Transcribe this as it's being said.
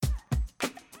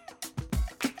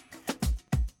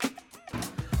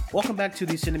Welcome back to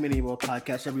the Cinemania World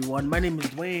Podcast, everyone. My name is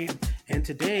Dwayne, and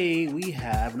today we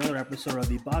have another episode of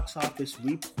the Box Office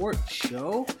Report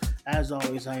Show. As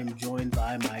always, I am joined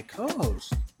by my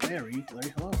co-host, Larry.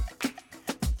 Larry, hello.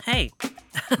 Hey,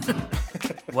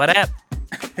 what up?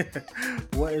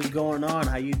 What is going on?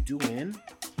 How you doing?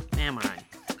 Am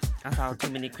I saw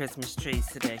too many Christmas trees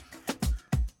today.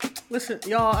 Listen,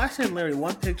 y'all, I sent Larry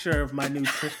one picture of my new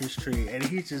Christmas tree, and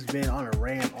he's just been on a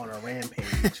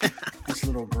rampage. This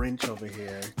little Grinch over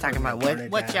here. Talking about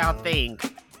what y'all think.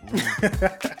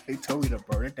 He told me to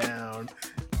burn it down.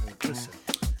 Listen,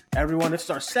 everyone, it's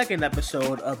our second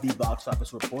episode of the Box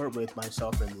Office Report with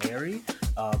myself and Larry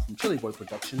from Chili Boy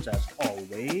Productions, as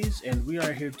always. And we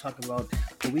are here to talk about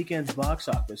the weekend's box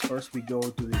office. First, we go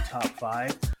through the top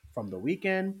 5 from the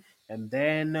weekend, and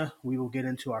then we will get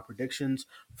into our predictions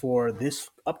for this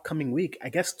upcoming week. I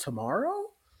guess tomorrow?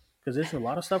 Because there's a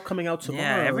lot of stuff coming out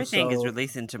tomorrow. Yeah, everything is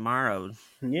releasing tomorrow.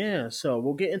 Yeah, so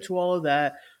we'll get into all of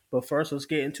that. But first, let's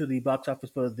get into the box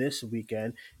office for this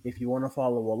weekend. If you want to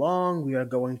follow along, we are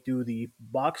going through the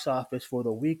box office for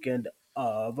the weekend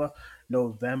of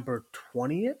November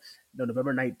 20th. No,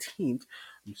 November 19th.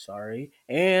 I'm sorry.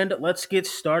 And let's get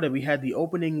started. We had the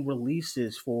opening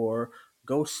releases for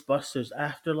Ghostbusters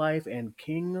Afterlife and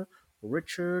King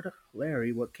Richard.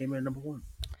 Larry, what came in at number 1?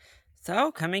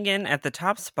 So, coming in at the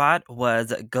top spot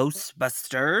was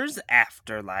Ghostbusters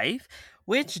Afterlife,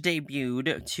 which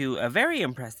debuted to a very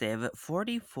impressive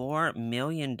 $44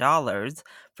 million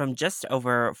from just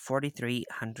over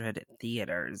 4,300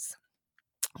 theaters.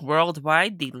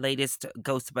 Worldwide, the latest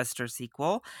Ghostbusters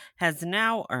sequel has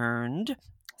now earned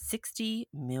 $60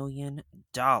 million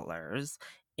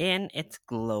in its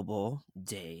global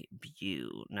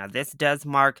debut. Now, this does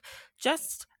mark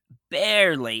just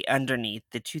barely underneath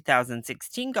the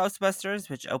 2016 Ghostbusters,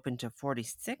 which opened to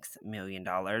 $46 million.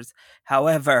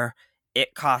 However,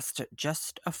 it cost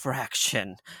just a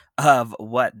fraction of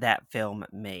what that film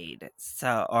made.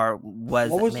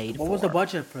 Made What was the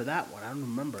budget for that one? I don't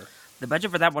remember. The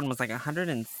budget for that one was like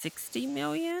 $160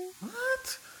 million.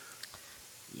 What?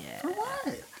 Yeah. For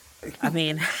what? I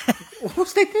mean, what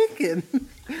was they thinking?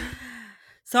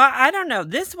 So I don't know.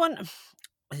 This one,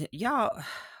 y'all,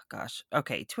 gosh.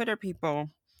 Okay, Twitter people,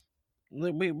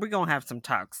 we're going to have some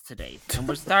talks today. And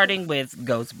we're starting with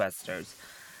Ghostbusters.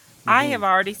 I have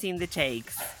already seen the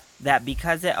takes that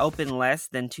because it opened less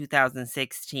than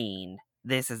 2016,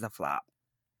 this is a flop.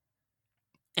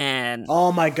 And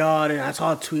oh my god, and I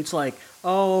saw tweets like,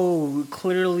 oh,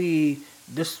 clearly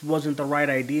this wasn't the right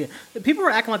idea. People were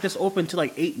acting like this opened to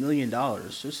like $8 million.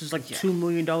 This is like $2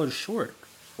 million short,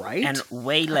 right? And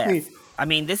way less. I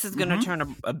mean, this is going to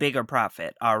turn a bigger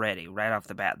profit already right off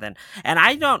the bat. Then, and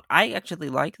I actually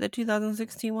like the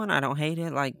 2016 one. I don't hate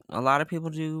it like a lot of people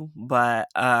do, but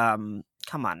come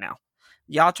on now.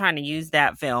 Y'all trying to use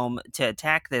that film to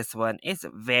attack this one. It's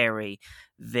very,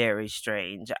 very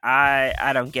strange.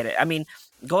 I don't get it. I mean,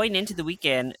 going into the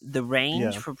weekend, the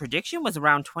range for prediction was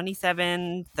around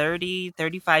 27, 30,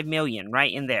 35 million,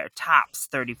 right in there. Tops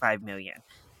 35 million.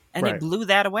 And it blew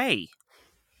that away.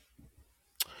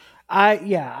 I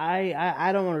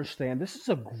don't understand. This is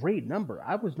a great number.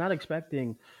 I was not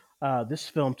expecting this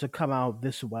film to come out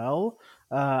this well.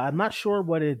 I'm not sure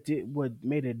what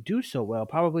made it do so well.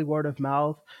 Probably word of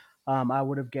mouth. I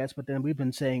would have guessed, but then we've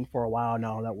been saying for a while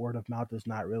now that word of mouth is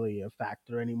not really a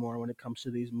factor anymore when it comes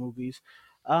to these movies.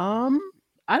 I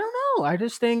don't know. I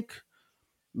just think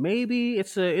maybe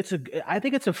I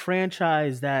think it's a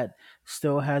franchise that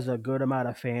still has a good amount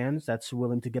of fans that's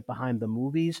willing to get behind the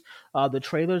movies. The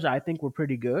trailers I think were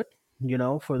pretty good,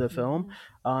 for the film.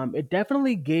 It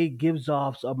definitely gives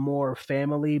off a more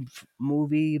family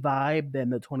movie vibe than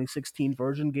the 2016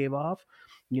 version gave off,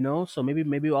 so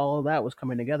maybe all of that was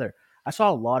coming together. I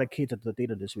saw a lot of kids at the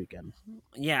theater this weekend.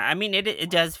 Yeah, I mean it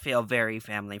does feel very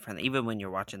family friendly even when you're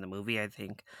watching the movie, I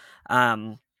think.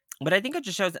 But I think it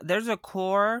just shows there's a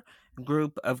core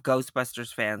group of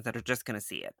Ghostbusters fans that are just going to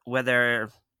see it.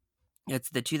 Whether it's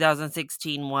the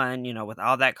 2016 one, with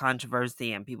all that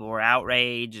controversy and people were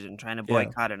outraged and trying to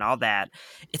boycott and all that,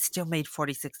 it still made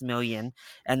 46 million.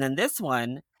 And then this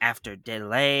one, after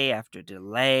delay,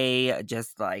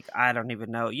 just like, I don't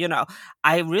even know,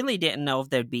 I really didn't know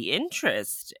if there'd be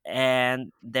interest.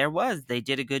 And they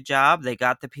did a good job. They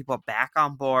got the people back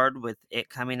on board with it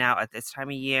coming out at this time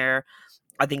of year.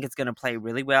 I think it's going to play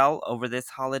really well over this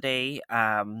holiday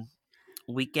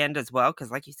weekend as well, because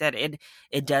like you said,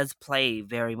 it does play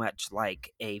very much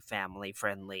like a family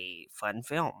friendly fun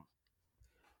film.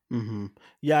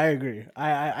 Yeah, I agree.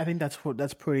 I think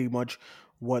that's pretty much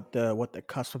what the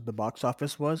cusp of the box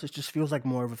office was. It just feels like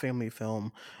more of a family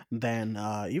film than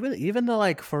even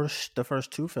the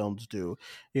first two films do.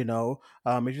 It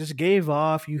just gave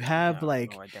off. Yeah, no, I definitely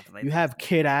think so. You have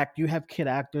kid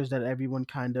actors that everyone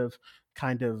kind of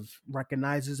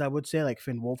recognizes. I would say like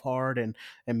Finn Wolfhard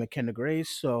and McKenna Grace.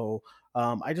 So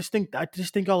I just think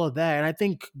all of that, and I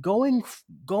think going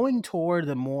toward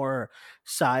the more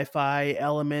sci-fi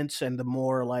elements and the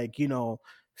more like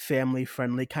family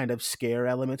friendly kind of scare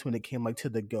elements when it came like to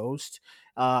the ghost.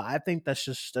 I think that's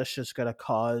just gonna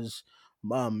cause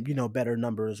better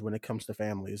numbers when it comes to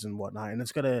families and whatnot, and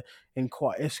it's gonna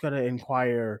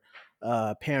inquire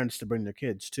parents to bring their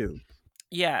kids too.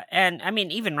 Yeah, and I mean,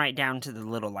 even right down to the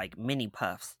little like mini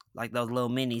puffs, like those little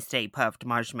mini Stay Puffed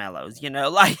marshmallows,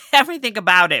 like everything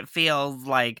about it feels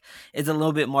like it's a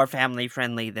little bit more family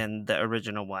friendly than the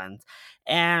original ones.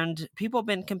 And people have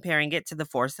been comparing it to The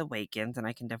Force Awakens, and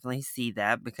I can definitely see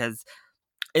that because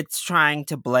it's trying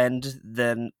to blend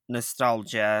the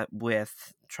nostalgia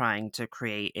with trying to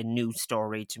create a new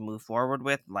story to move forward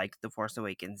with, like The Force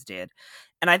Awakens did.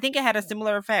 And I think it had a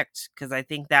similar effect because I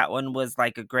think that one was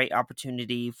like a great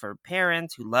opportunity for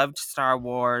parents who loved Star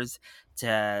Wars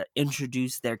to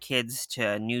introduce their kids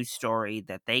to a new story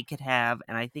that they could have.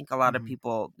 And I think a lot of Mhm.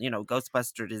 people,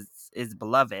 Ghostbusters is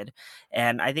beloved.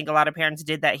 And I think a lot of parents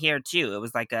did that here too. It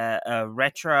was like a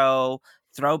retro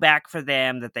throwback for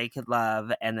them that they could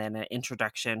love, and then an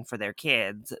introduction for their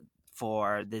kids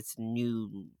for this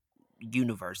new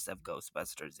universe of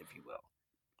Ghostbusters, if you will.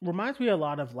 Reminds me a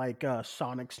lot of like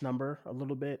Sonic's number a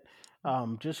little bit.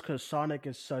 Just because Sonic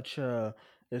is such a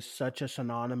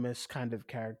synonymous kind of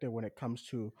character when it comes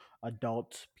to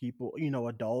adult people,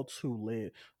 adults who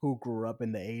grew up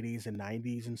in the 80s and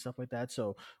 90s and stuff like that.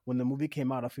 So when the movie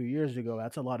came out a few years ago,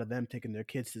 that's a lot of them taking their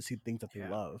kids to see things that they Yeah.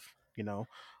 love.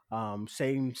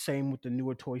 Same with the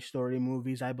newer Toy Story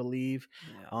movies, I believe,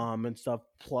 Yeah. and stuff.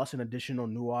 Plus, an additional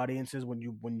new audiences when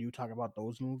you talk about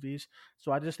those movies.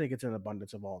 So I just think it's an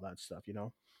abundance of all that stuff.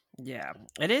 Yeah,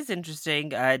 it is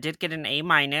interesting. I did get an A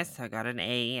minus. I got an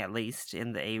A at least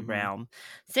in the A Hmm. realm.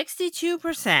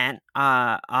 62%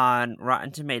 on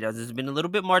Rotten Tomatoes. Has been a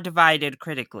little bit more divided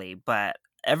critically, but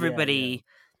Yeah, yeah.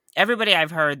 everybody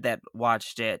I've heard that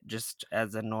watched it just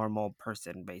as a normal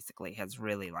person basically has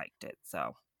really liked it.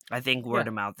 So I think word Yeah.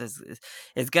 of mouth is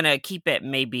gonna keep it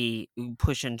maybe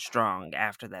pushing strong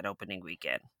after that opening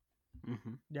weekend.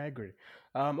 Yeah, I agree.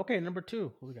 Okay, number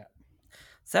two. What we got?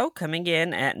 So, coming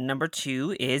in at number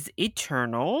two is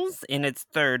Eternals. In its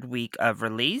third week of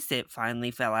release, it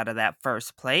finally fell out of that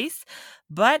first place,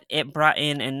 but it brought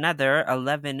in another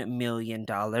 $11 million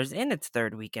in its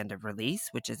third weekend of release,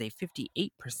 which is a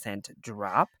 58%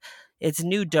 drop. Its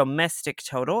new domestic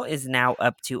total is now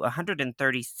up to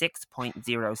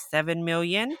 136.07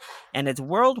 million, and its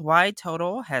worldwide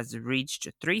total has reached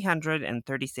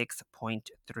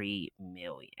 336.3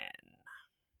 million.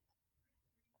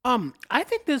 I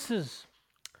think this is.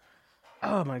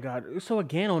 Oh my god. So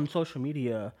again, on social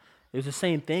media, it's the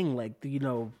same thing. Like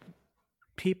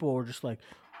people are just like,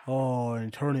 "Oh,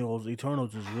 Eternals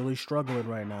is really struggling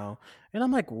right now," and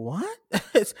I'm like, "What?"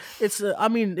 I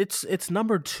mean, it's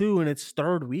number two in its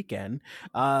third weekend.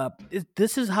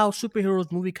 This is how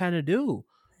superheroes movie kind of do.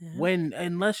 Yeah. When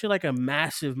unless you're like a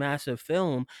massive, massive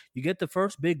film, you get the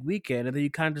first big weekend, and then you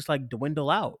kind of just like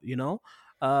dwindle out. And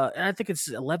I think it's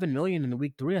 11 million in the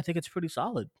week three. I think it's pretty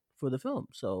solid for the film.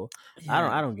 So I don't,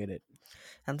 Yeah. I don't get it.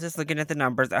 I'm just looking at the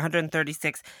numbers,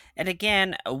 136. And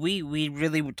again, we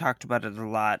really talked about it a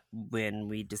lot when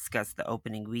we discussed the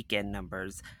opening weekend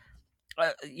numbers.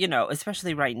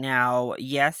 Especially right now,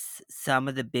 yes, some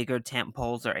of the bigger tent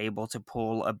poles are able to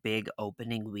pull a big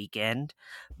opening weekend,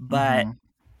 but Hmm.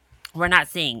 we're not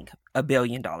seeing $1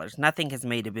 billion. Nothing has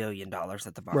made $1 billion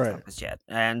at the box Right. office yet.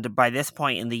 And by this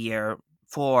point in the year,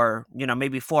 four,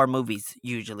 maybe four movies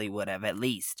usually would have at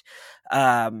least.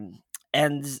 Um,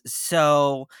 and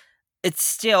so it's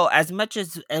still as much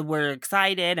as we're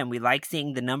excited and we like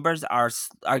seeing the numbers are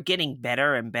getting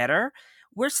better and better.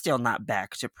 We're still not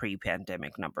back to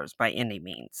pre-pandemic numbers by any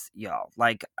means, y'all.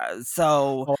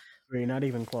 So Oh, agree. Not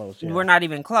even close. we're Yeah. not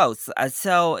even close.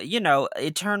 So,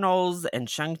 Eternals and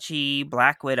Shang-Chi,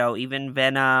 Black Widow, even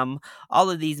Venom, all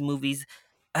of these movies,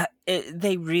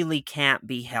 they really can't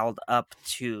be held up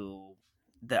to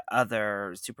the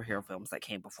other superhero films that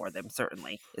came before them,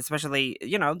 certainly. Especially,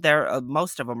 they're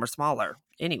most of them are smaller.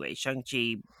 Anyway,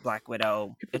 Shang-Chi, Black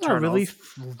Widow, People are really, Eternals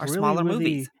f- are really, smaller movies.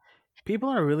 really. People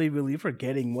are really, really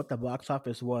forgetting what the box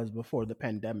office was before the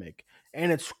pandemic,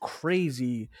 and it's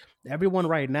crazy. Everyone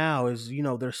right now is,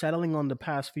 they're settling on the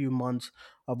past few months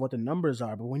of what the numbers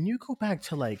are, but when you go back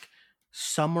to like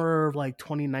summer of like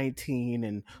 2019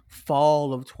 and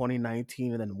fall of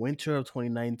 2019 and then winter of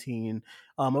 2019.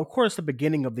 Of course, the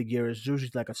beginning of the year is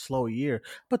usually like a slow year,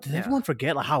 but did Yeah. everyone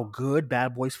forget like how good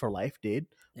Bad Boys for Life did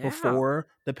Yeah. before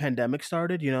the pandemic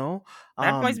started? You know,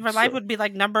 Bad Boys for Life so would be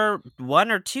like number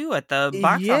 1 or 2 at the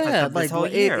box office yeah, of this like whole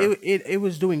year. it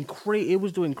was doing it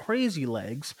was doing crazy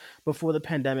legs before the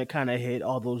pandemic kind of hit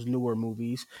all those newer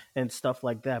movies and stuff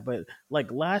like that. But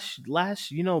like last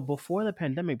before the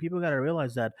pandemic, people got to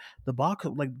realize that the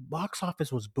box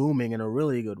office was booming in a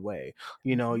really good way.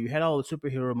 You know, Mhm. you had all the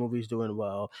superhero movies doing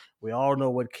well. We all know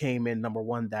what came in number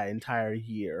one that entire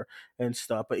year and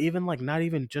stuff. But even like not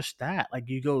even just that, like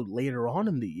you go later on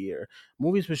in the year,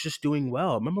 movies was just doing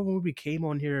well. Remember when we came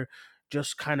on here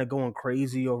just kind of going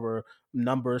crazy over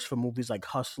numbers for movies like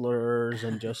Hustlers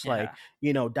and just like,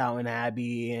 Yeah. Downton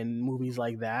Abbey and movies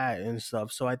like that and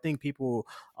stuff. So I think people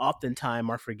oftentimes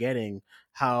are forgetting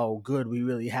how good we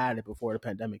really had it before the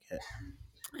pandemic hit.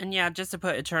 And yeah, just to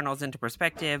put Eternals into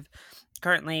perspective,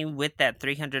 currently with that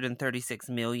 336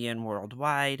 million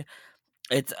worldwide,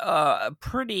 it's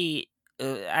pretty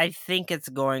I think it's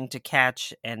going to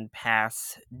catch and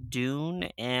pass Dune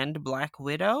and Black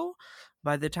Widow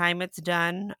by the time it's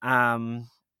done.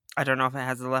 I don't know if it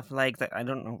has left legs. I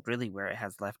don't know really where it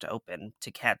has left to open to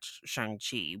catch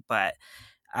Shang-Chi, but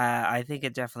I think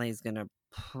it definitely is going to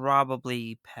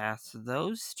probably pass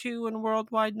those two in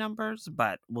worldwide numbers,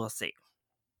 but we'll see.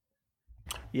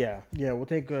 Yeah, yeah, we'll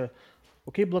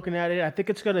keep looking at it. I think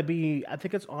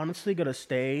it's honestly gonna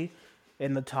stay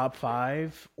in the top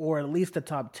five or at least the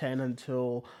top 10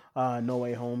 until No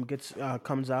Way Home gets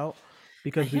comes out, And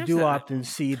because we do often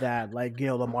see that like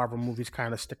the Marvel movies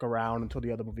kind of stick around until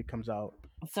the other movie comes out.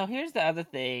 here's the other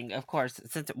thing, of course,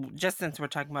 since we're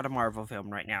talking about a Marvel film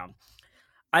right now,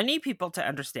 I need people to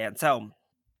understand. So,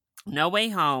 No Way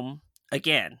Home,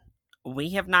 again,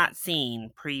 we have not seen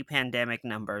pre pandemic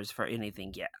numbers for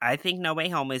anything yet. I think No Way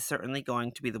Home is certainly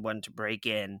going to be the one to break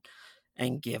in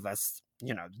and give us,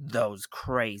 those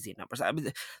crazy numbers. I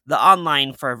mean, the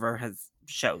online fervor has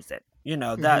shows it.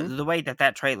 Mm-hmm. The way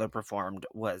that trailer performed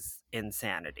was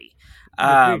insanity.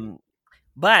 Agreed. Um,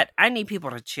 but I need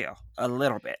people to chill a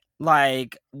little bit.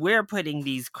 Like, we're putting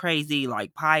these crazy,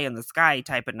 like, pie in the sky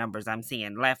type of numbers I'm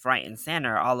seeing left, right, and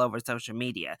center all over social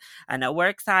media. I know we're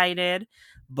excited,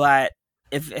 but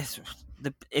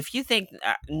if you think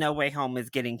No Way Home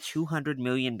is getting $200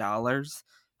 million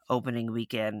opening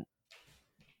weekend,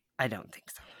 I don't think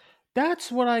so.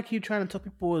 That's what I keep trying to tell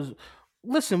people is,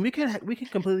 listen, we can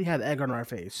completely have egg on our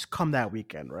face come that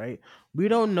weekend, right? We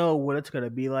don't know what it's gonna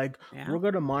be like. Yeah, We're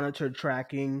gonna monitor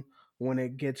tracking when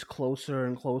it gets closer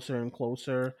and closer and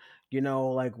closer.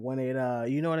 Like when it,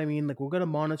 you know what I mean? Like we're gonna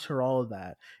monitor all of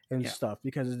that and yeah. stuff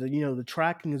because the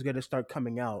tracking is gonna start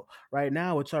coming out. Right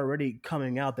now, it's already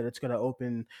coming out that it's gonna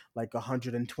open like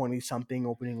 120 something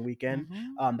opening weekend.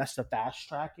 Hmm. That's the fast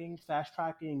tracking. Fast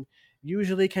tracking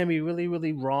usually can be really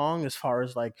really wrong as far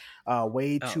as like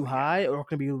way Oh too yeah, high or it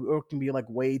can be like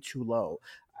way too low.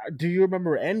 Do you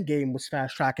remember Endgame was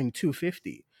fast tracking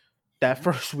 250 that yeah,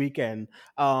 first weekend,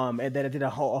 and then it did a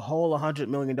whole $100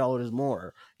 million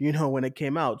more, when it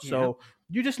came out. yeah. So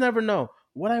you just never know.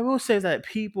 What I will say is that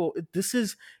people, this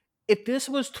is if this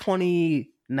was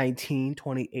 2019,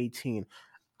 2018,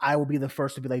 I will be the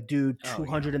first to be like, dude, Oh yeah.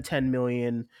 210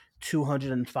 million,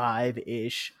 205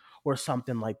 ish, or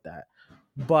something like that.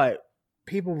 But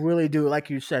people really do,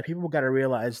 like you said, people got to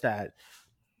realize that.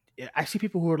 I see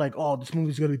people who are like, "Oh, this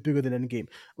movie's gonna be bigger than Endgame."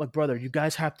 Like, brother, you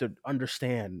guys have to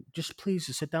understand. Just please,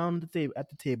 just sit down at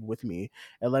the table with me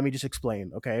and let me just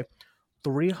explain. Okay,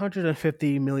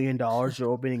 $350 million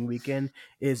your opening weekend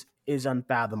is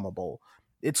unfathomable.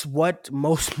 It's what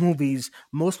most movies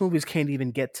can't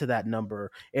even get to that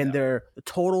number, and Yeah, their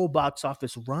total box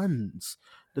office runs.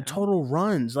 The yeah. total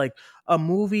runs like a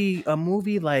movie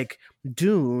like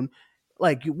Dune.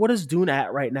 Like what is Dune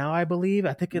at right now? I believe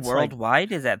I think it's like,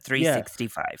 Worldwide is at yeah,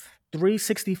 365.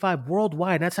 365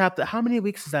 worldwide. That's how many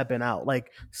weeks has that been out?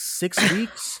 Like 6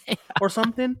 weeks or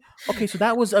something? Okay, so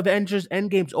that was Avengers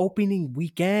Endgame's opening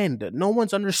weekend. No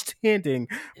one's understanding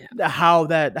Yeah. how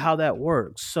that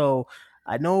works. So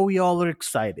I know we all are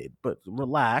excited, but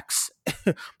relax.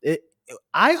 it,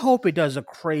 I hope it does a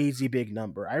crazy big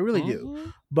number. I really do.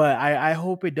 Mhm. But I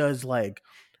hope it does like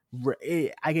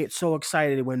I get so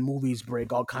excited when movies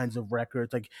break all kinds of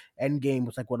records. Like Endgame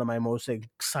was like one of my most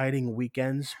exciting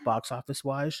weekends, box office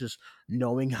wise, just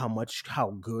knowing how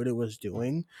good it was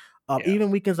doing. Yeah.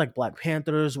 Even weekends like Black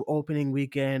Panther's opening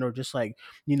weekend, or just like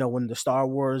when the Star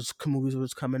Wars movies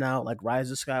was coming out, like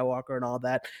Rise of Skywalker and all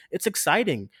that. It's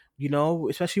exciting.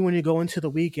 especially when you go into the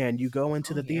weekend, you go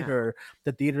into Oh the yeah. theater,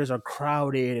 the theaters are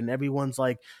crowded and everyone's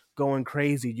like going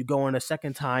crazy. You go in a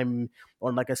second time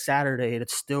on like a Saturday and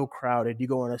it's still crowded. You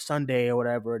go on a Sunday or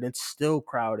whatever and it's still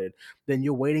crowded. Then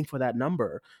you're waiting for that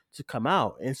number to come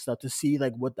out and stuff to see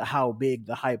like how big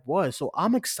the hype was. So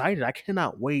I'm excited. I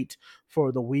cannot wait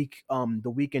for the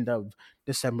weekend of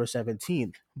December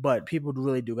 17th. But people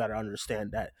really do got to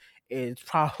understand that it's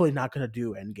probably not going to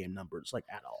do Endgame numbers like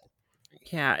at all.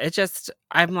 Yeah, it just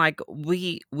I'm like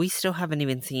we still haven't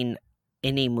even seen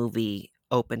any movie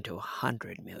open to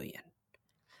 100 million.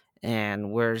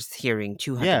 And we're hearing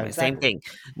 200 Yeah, million. Same exactly. thing.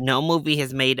 No movie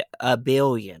has made a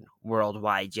billion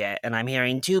worldwide yet, and I'm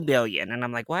hearing 2 billion and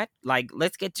I'm like, "What? Like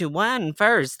let's get to one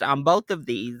first on both of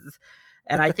these."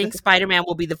 And I think Spider-Man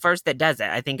will be the first that does it.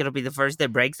 I think it'll be the first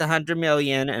that breaks 100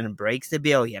 million and breaks a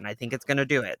billion. I think it's going to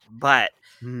do it. But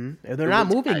And they're not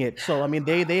which moving it, so I mean,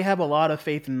 they have a lot of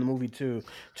faith in the movie too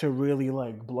to really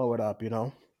like blow it up.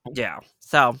 yeah.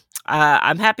 So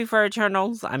I'm happy for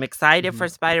Eternals. I'm excited Hmm. for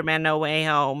Spider Man No Way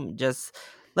Home. Just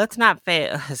let's not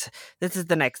fail. This is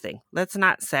the next thing. Let's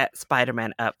not set Spider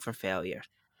Man up for failure.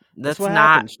 That's Let's what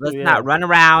not happens too. let's not Yeah. run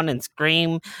around and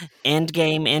scream end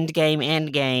game, end game,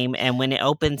 end game. And when it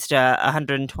opens to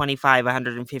 125,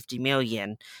 150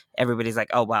 million, everybody's like,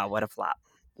 oh wow, what a flop.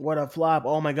 What a flop!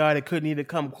 Oh my god, it couldn't even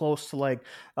come close to like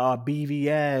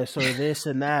BVS or this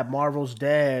and that. Marvel's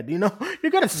dead.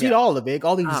 You're gonna see Yeah. all of it.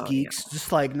 All these Oh yeah. geeks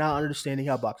just like not understanding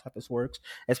how box office works,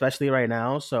 especially right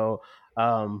now. So,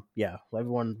 yeah,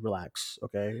 everyone relax,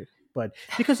 okay? But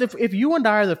because if you and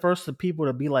I are the first of people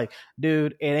to be like,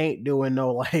 dude, it ain't doing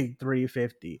no like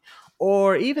 350,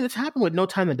 or even it's happened with No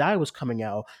Time to Die was coming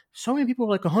out. So many people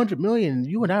were like 100 million.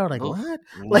 You and I were like, Oof. what?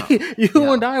 Like No. you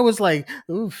Yeah. and I was like,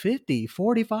 ooh, 50,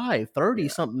 45, 30, Yeah.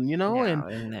 something, Yeah. and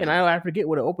In and there. I forget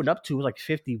what it opened up to. It was like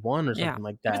 51 or Yeah. something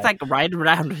like It was that. like right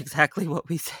around exactly what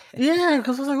we said. Yeah,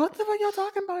 because I was like, what the fuck y'all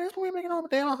talking about? This movie making over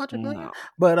damn 100 million. No.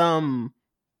 But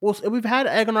well, we've had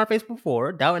egg on our face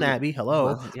before. Downton Yeah. Abbey, hello.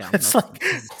 Well, yeah, It's like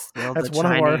that's still the that's one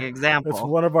of shining our that's example.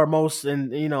 one of our most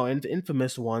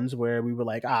infamous ones where we were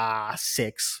like,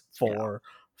 six, Yeah. 4,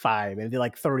 5, and they're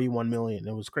like 31 million.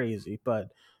 It was crazy, but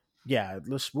yeah,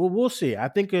 we'll see.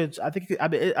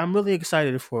 I'm really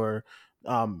excited for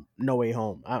No Way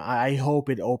Home. I hope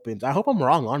it opens. I hope I'm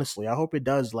wrong. Honestly, I hope it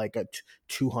does like a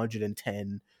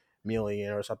 210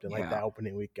 million or something like Yeah. that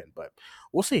opening weekend. But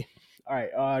we'll see. All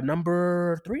right,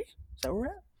 number 3. Is that where we're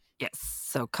at? Yes.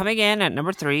 So coming in at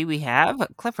number 3, we have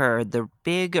Clifford the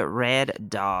Big Red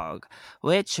Dog,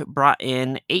 which brought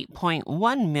in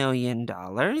 $8.1 million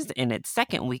in its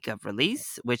second week of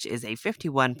release, which is a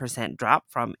 51% drop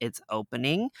from its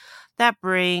opening. That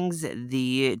brings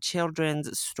the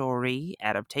children's story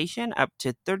adaptation up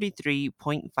to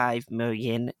 33.5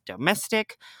 million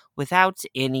domestic, without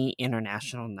any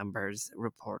international numbers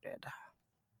reported.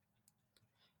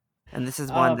 And this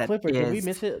is one that Clifford, did we is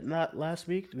miss it? Not last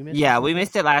week. Did we miss this yeah, one we too?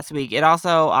 missed it last week. It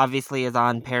also obviously is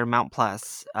on Paramount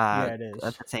Plus Yeah, it at is.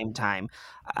 the same time.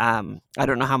 I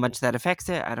don't know how much that affects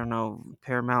it. I don't know if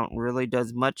Paramount really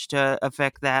does much to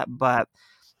affect that, but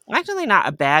actually not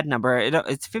a bad number.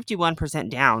 It's 51%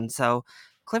 down. So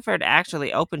Clifford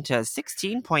actually opened to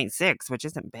 16.6, which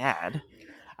isn't bad.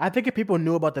 I think if people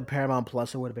knew about the Paramount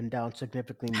Plus, it would have been down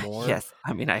significantly more. Yes,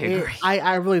 I mean, I agree.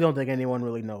 I really don't think anyone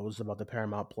really knows about the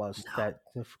Paramount Plus No. that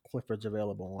Clifford's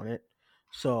available on it.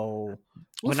 So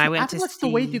we'll When I see. I went to think that's the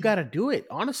way you see, got to do it.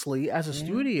 Honestly, as a yeah.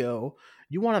 studio,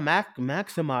 you want to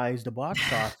maximize the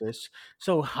box office.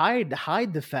 So hide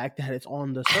the fact that it's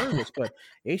on the service. But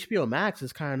HBO Max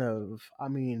is kind of, I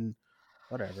mean,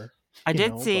 whatever, I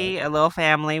did But see a little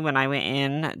family when I went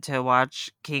in to watch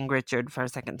King Richard for a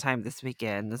second time this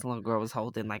weekend. This little girl was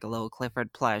holding like a little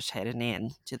Clifford plush heading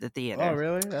in to the oh theater.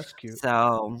 really? That's cute.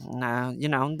 So,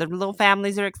 the little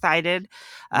families are excited.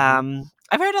 Hmm.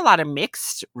 I've heard a lot of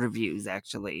mixed reviews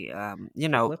actually. For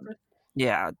Clifford.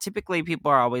 Yeah, typically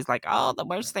people are always like, "Oh, the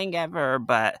worst thing ever,"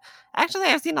 but actually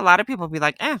I've seen a lot of people be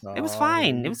like, it was Oh, here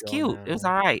fine. It you was go cute. It was now.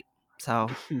 all right." So,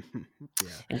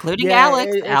 Yeah, including yeah.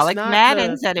 Alex. It's Alex not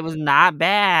Madden the said it was not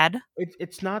bad.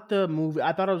 it's not the movie.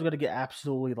 I thought I was gonna get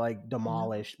absolutely like No,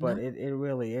 demolished, but no. it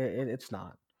really it's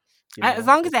not. As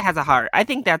long as it It's has a heart. I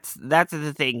think that's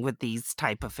the thing with these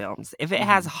type of films. If it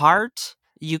has mhm. heart,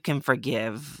 you can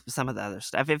forgive some of the other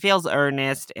stuff. If it feels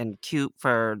earnest and cute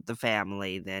for the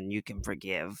family, then you can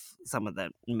forgive some of the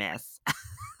mess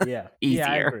Yeah, I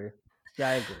easier. agree. Yeah,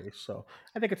 I agree. So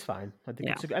I think it's fine.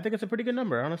 Yeah. I think it's a pretty good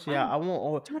number. Honestly,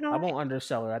 Oh, doing all I right. won't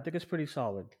undersell it. I think it's pretty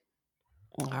solid.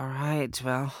 All right.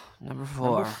 Well, number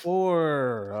Number 4.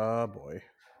 4. Oh boy.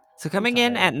 So I'm coming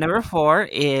in at tired. number 4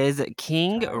 is I'm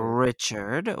King tired.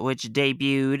 Richard, which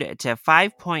debuted to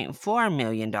 $5.4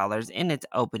 million in its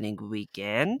opening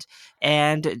weekend,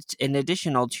 and an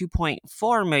additional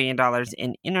 $2.4 million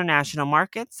in international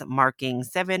markets, marking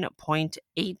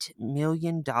 $7.8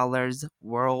 million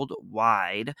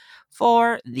worldwide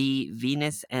for the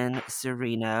Venus and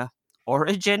Serena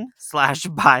origin slash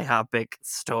biopic Mhm.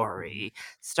 story,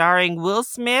 starring Will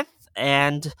Smith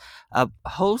and a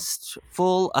host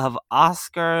full of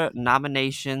Oscar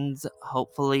nominations,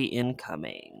 hopefully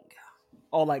incoming.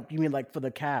 Oh, like you mean like for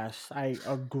the cast? I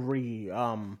agree.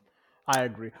 I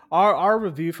agree. Our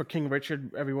review for King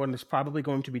Richard, everyone, is probably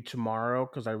going to be tomorrow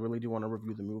because I really do want to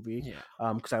review the movie.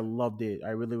 Yeah. Because I loved it. I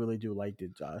really, really do liked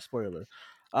it. Spoiler.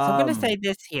 So I'm going to say Um,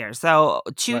 this here. So,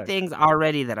 two right. things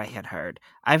already that I had heard.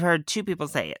 I've heard two people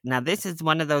say it. Now, this is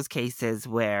one of those cases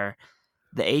where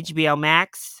the HBO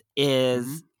Max Mm-hmm.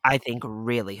 is, I think,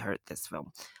 really hurt this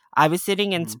film. I was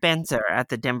sitting in Mm-hmm. Spencer at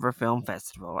the Denver Film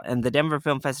Festival, and the Denver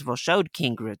Film Festival showed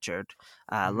King Richard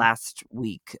Mm-hmm. last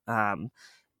week.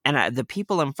 And the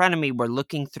people in front of me were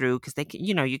looking through because they can,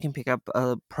 you can pick up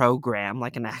a program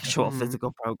like an actual Mm-hmm.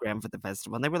 physical program for the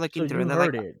festival, and they were So looking through you and they're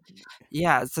like, heard it.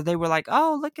 yeah, so they were like,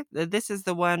 oh, look at this is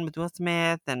the one with Will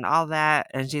Smith and all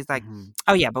that, and she's like, Mm-hmm.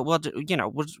 oh yeah, but we'll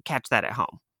catch that at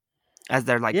home as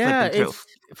they're like Yeah, flipping through. it's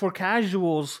for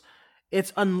casuals.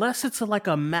 It's unless it's like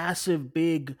a massive,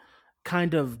 big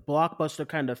kind of blockbuster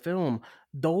kind of film.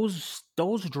 Those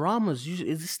dramas usually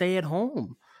is stay at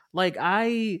home. Like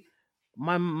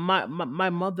my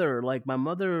mother,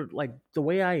 like the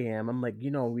way I am. I'm like,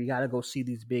 we gotta go see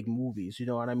these big movies. You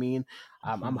know what I mean?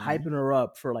 I'm Mhm. hyping her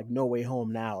up for like No Way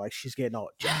Home now. Like she's getting all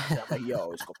jazzed. I'm like,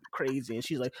 yo, it's gonna be crazy. And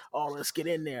she's like, oh, let's get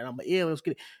in there. And I'm like, yeah, let's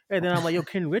get. And then I'm like, yo,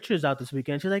 Ken Richards out this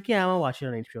weekend. She's like, yeah, I'm gonna watch it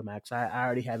on HBO Max. I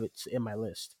already have it in my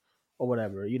list or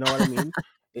whatever. You know what I mean?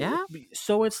 Yeah.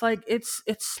 So it's like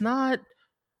it's not.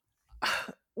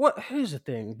 What here's the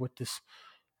thing with this.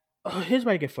 Here's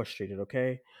where I get frustrated.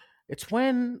 Okay, it's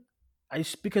when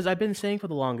because I've been saying for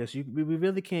the longest, we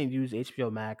really can't use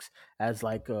HBO Max as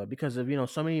like because of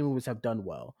so many movies have done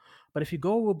well. But if you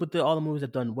go with all the movies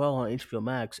that done well on HBO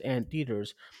Max and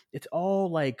theaters, it's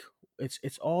all like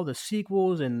it's all the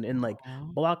sequels and like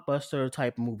Mhm. blockbuster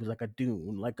type movies like a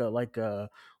Dune, like a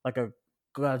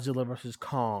Godzilla versus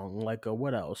Kong, like a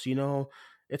what else?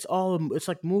 It's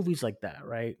like movies like that,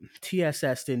 right?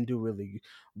 TSS didn't do really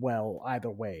well either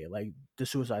way, like the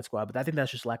Suicide Squad, but I think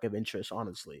that's just lack of interest,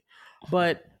 honestly.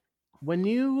 But when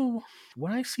you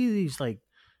when I see these like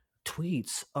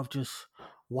tweets of just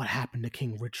what happened to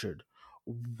King Richard,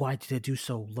 why did it do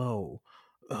so low?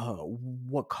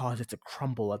 What caused it to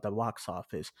crumble at the box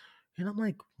office? And I'm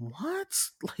like, what?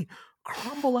 Like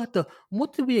crumble at the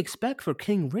what did we expect for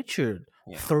King Richard?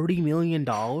 Yeah. $30 million?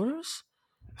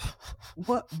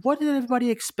 What did everybody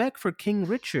expect for King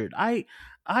Richard?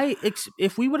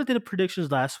 If we would have did a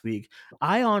predictions last week,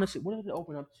 I honestly what did it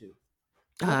open up to?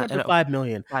 It opened up to It'll 5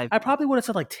 million. 5 I probably would have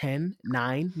said like 10,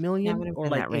 9 Yeah, it million, would have or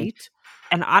been like that range. 8.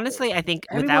 And honestly, I think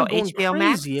Everyone without going HBO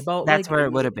Max, crazy about that's where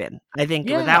it would have been. I think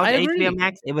yeah, I without HBO agree.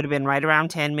 Max, it would have been right around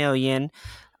 10 million.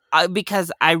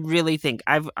 Because I really think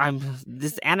I'm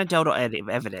this anecdotal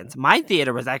evidence. My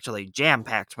theater was actually jam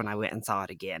packed when I went and saw it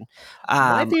again.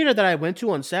 My Um, theater that I went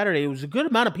to on Saturday, it was a good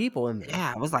amount of people in there.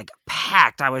 yeah, it was like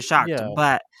packed. I was shocked, Yeah.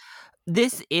 but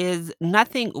this is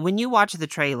nothing. When you watch the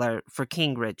trailer for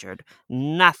King Richard,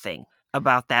 nothing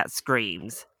about that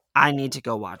screams. I need to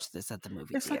go watch this at the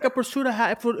movie It's like theater. a pursuit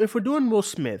of if we're doing Will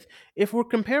Smith, if we're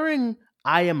comparing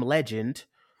I Am Legend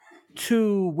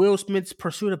to Will Smith's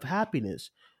Pursuit of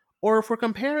Happiness, or if we're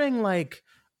comparing like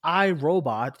I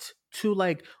Robot to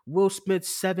like Will Smith's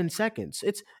 7 Seconds,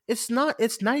 it's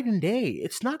night and day.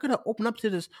 It's not gonna open up to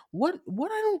this. What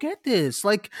I don't get this.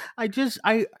 Like I just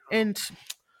I and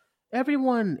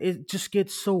everyone it just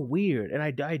gets so weird, and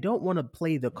I don't want to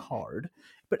play the card,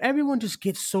 but everyone just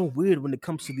gets so weird when it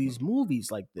comes to these movies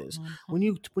like this.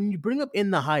 Mhm. When you bring up In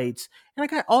the Heights, and I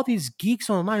got all these geeks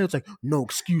online, it's like no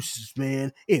excuses,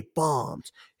 man, it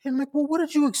bombed. And I'm like, well, what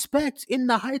did you expect In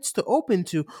the Heights to open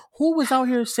to? Who was out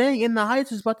here saying In the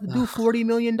Heights is about to do Ugh, $40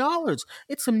 million?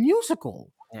 It's a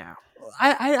musical. yeah.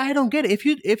 I don't get it.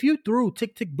 If you threw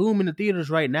Tick Tick Boom in the theaters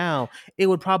right now, it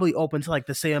would probably open to like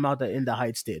the same amount that In the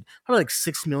Heights did. Probably like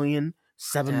 6 million,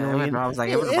 seven Yeah, it would million. I was like,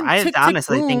 it would And I Tick Tick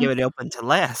honestly think it Boom, would open to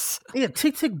less. yeah,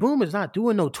 Tick Tick Boom is not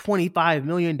doing no $25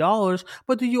 million.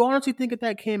 But do you honestly think if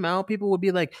that came out, people would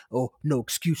be like, "Oh, no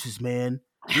excuses, man."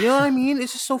 You know what I mean?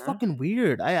 It's just so Huh? fucking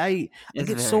weird. I It's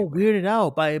get so very weird. weirded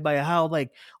out by how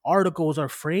like articles are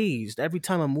phrased every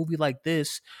time a movie like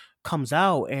this comes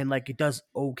out and like it does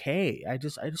okay. I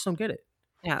just don't get it.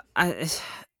 Yeah,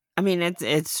 I mean,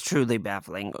 it's truly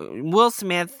baffling. Will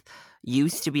Smith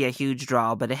used to be a huge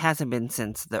draw, but it hasn't been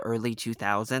since the early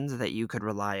 2000s that you could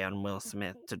rely on Will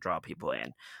Smith to draw people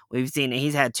in. We've seen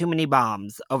he's had too many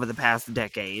bombs over the past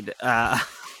decade.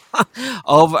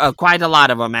 Over quite a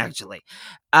lot of them actually.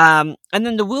 And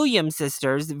then the Williams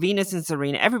sisters, Venus and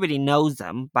Serena, everybody knows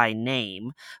them by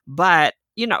name, but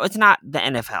it's not the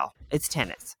NFL. It's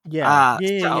tennis. Yeah, yeah,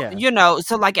 yeah, So yeah.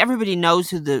 so like everybody knows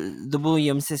who the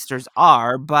Williams sisters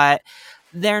are, but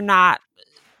they're not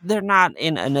they're not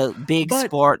in a big But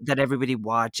sport that everybody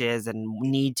watches and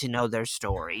need to know their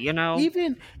story, you know?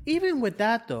 even even with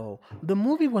that though, the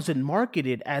movie wasn't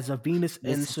marketed as a Venus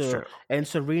This is true. and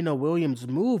Serena Williams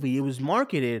movie. It was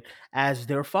marketed as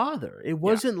their father. It Yeah.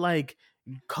 wasn't like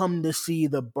come to see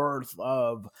the birth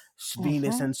of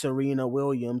Venus Mhm. and Serena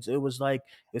Williams. It was like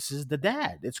this is the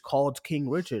dad. It's called King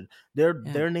Richard. Yeah.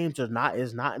 Their names are not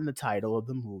is not in the title of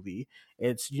the movie.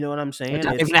 It's you know what I'm It saying.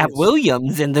 doesn't even have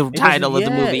Williams in the It doesn't. title of the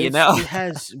Yeah, movie, you know? it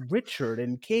has Richard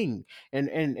and King and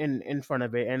in front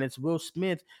of it, and it's Will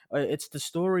Smith. It's the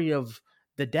story of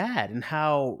the dad and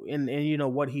how and you know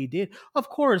what he did. Of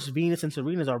course, Venus and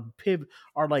Serena's are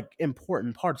like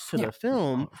important parts to Yeah. the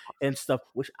film Of course. and stuff.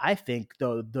 Which I think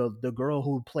the girl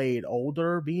who played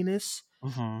older Venus,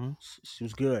 Mhm. she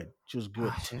was good. She was Oh,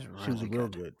 good. she's She was really real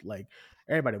good. good. Like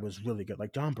everybody was really good.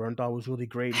 Like John Bernthal was really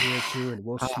great here too, and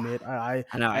Will Oh, Smith. I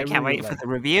know, I I can't really wait for like. the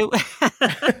review.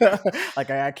 Like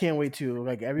I can't wait to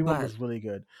like everyone But was really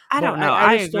good, I but don't know, I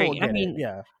I just agree. don't I get it. mean,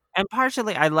 Yeah. and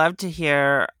partially, I love to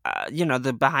hear,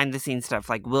 the behind the scenes stuff,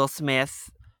 like Will Smith,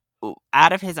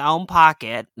 out of his own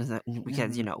pocket,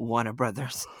 because Hmm. Warner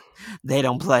Brothers, they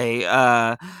don't play.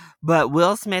 But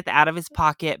Will Smith, out of his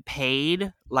pocket,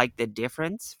 paid like the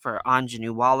difference for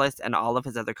Anjanou Wallace and all of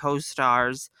his other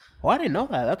co-stars Oh, I didn't know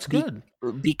that. That's be good.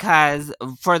 because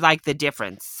for, like, the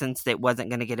difference, since it wasn't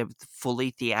gonna get a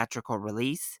fully theatrical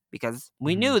release, because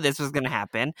we Hmm. knew this was gonna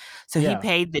happen, so he Yeah.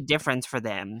 paid the difference for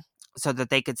them so that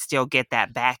they could still get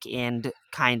that back end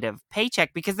kind of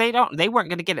paycheck because they weren't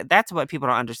gonna get it. That's what people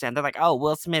don't understand. They're like, "Oh,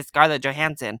 Will Smith, Scarlett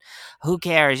Johansson, who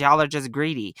cares? Y'all are just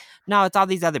greedy." No, it's all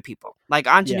these other people. Like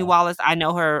Anjanou Yeah. Wallace, I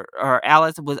know her, or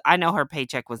I know her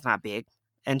paycheck was not big,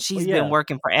 and Oh she's been yeah.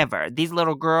 working forever. These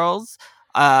little girls,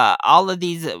 all of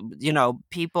these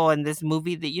people in this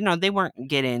movie that they weren't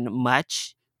getting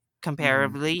much Hmm.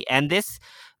 comparatively, and this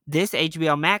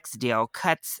HBO Max deal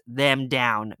cuts them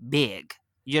down big,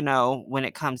 when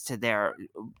it comes to their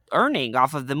earning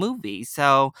off of the movie.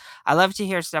 So I love to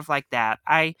hear stuff like that.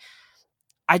 I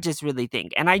just really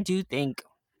think, and I do think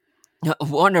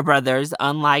Warner Brothers,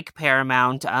 unlike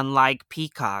Paramount, unlike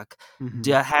Peacock, Hmm.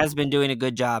 has been doing a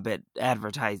good job at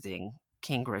advertising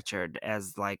King Richard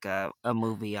as like a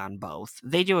movie on both.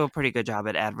 They do a pretty good job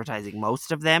at advertising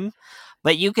most of them,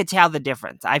 but you could tell the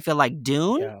difference. I feel like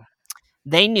Dune, Yeah.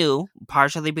 they knew,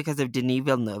 partially because of Denis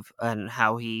Villeneuve and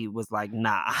how he was like,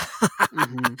 nah.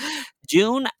 Hmm.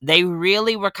 Dune, they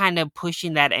really were kind of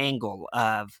pushing that angle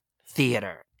of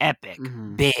theater, epic,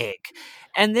 Hmm. big.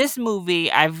 And this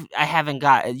movie, I haven't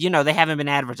got, they haven't been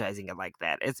advertising it like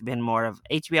that. It's been more of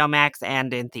HBO Max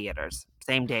and in theaters,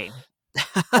 same day.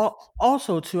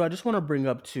 Also, too, I just want to bring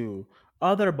up too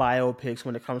other biopics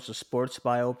when it comes to sports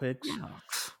biopics. Yeah.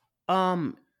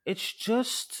 Um, it's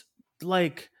just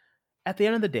like at the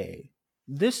end of the day,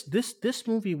 this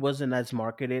movie wasn't as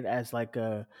marketed as like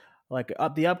the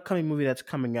upcoming movie that's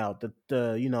coming out, the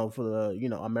for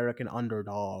the American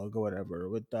Underdog or whatever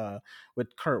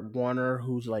with Kurt Warner,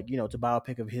 who's like it's a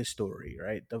biopic of his story,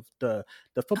 right? The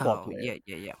football Oh, player. yeah,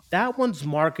 yeah, yeah. That one's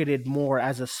marketed more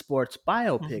as a sports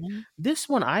biopic. Hmm. This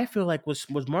one I feel like was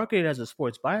marketed as a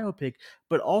sports biopic,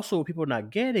 but also what people are not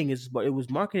getting is but it was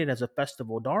marketed as a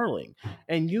festival darling.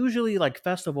 And usually like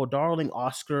festival darling,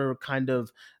 Oscar kind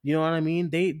of, you know what I mean?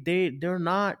 They're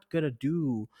not gonna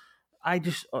do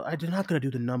they're not gonna do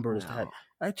the numbers that No,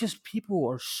 I just people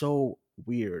are so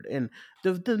weird. And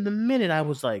the minute I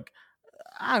was like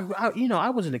I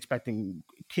wasn't expecting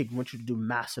King Richard to do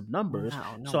massive numbers.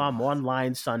 no, no So one I'm was.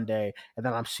 online Sunday, and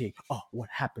then I'm seeing, oh, what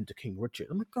happened to King Richard?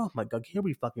 I'm like, oh my god, here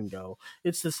we fucking go.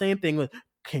 It's the same thing with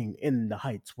King in the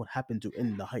Heights. What happened to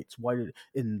In the Heights? Why did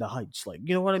In the Heights? Like,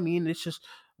 you know what I mean? It's just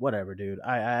whatever, dude.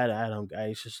 I don't.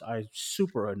 It's just I'm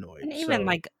super annoyed. And even So.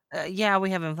 like, yeah, we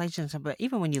have inflation, and stuff, but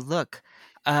even when you look,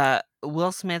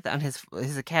 Will Smith on his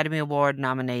Academy Award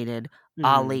nominated Mhm.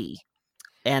 Ali.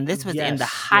 And this was in the Yes. Yeah.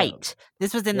 height.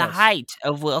 This was in the Yes. height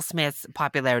of Will Smith's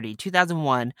popularity,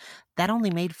 2001. That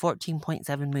only made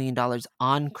 $14.7 million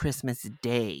on Christmas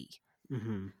Day.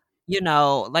 Mhm.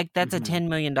 Like, that's a Mhm. $10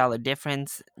 million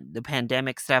difference. The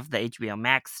pandemic stuff, the HBO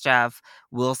Max stuff,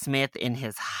 Will Smith in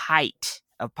his height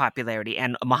of popularity,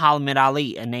 and Muhammad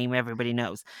Ali, a name everybody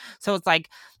knows. So it's like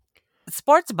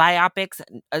sports biopics,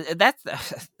 that's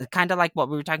kind of like what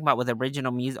we were talking about with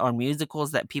original music or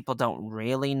musicals that people don't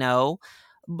really know.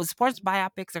 But sports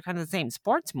biopics are kind of the same.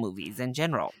 Sports movies in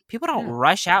general, people don't Yeah.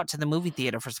 rush out to the movie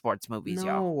theater for sports movies,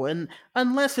 y'all. No, and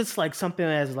unless it's like something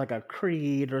that has like a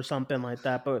Creed or something like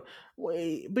that, but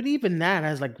but even that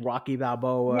has like Rocky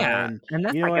Balboa, Yeah, and and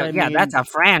that's you know like what a I yeah, that's mean? a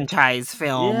franchise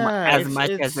film Yeah, as much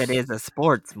as it is a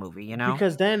sports movie, you know?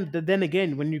 because then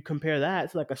again, when you compare that,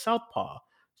 it's like a Southpaw.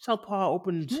 Southpaw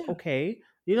opens Yeah, okay,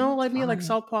 you know, it's like me, like fine.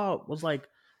 Southpaw was like,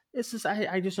 it's just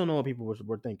I just don't know what people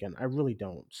were thinking. I really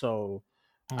don't. So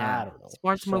Yeah. I don't know.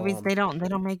 Sports So movies, they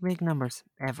don't make big numbers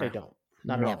they ever. don't,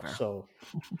 not at all. Never. So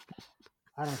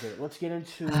I don't get it. Let's get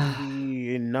into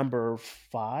the number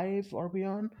five. Are we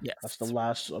on? That's the Yes.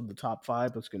 last of the top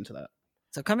five. Let's get into that.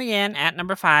 So coming in at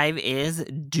number 5 is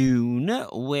Dune,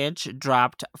 which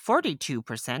dropped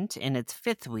 42% in its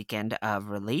fifth weekend of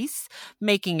release,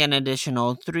 making an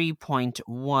additional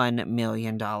 $3.1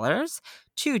 million.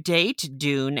 To date,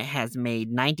 Dune has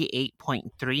made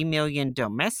 98.3 million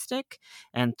domestic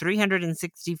and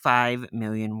 365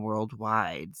 million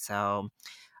worldwide. So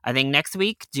I think next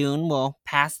week Dune will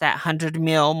pass that 100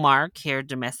 mil mark here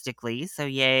domestically. So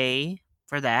yay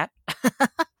for that.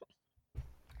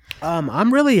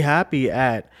 I'm really happy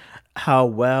at how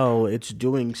well it's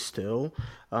doing still.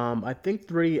 I think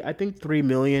 3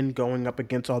 million going up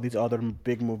against all these other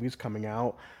big movies coming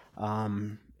out.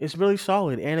 Is really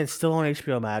solid, and it's still on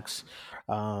HBO Max,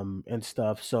 and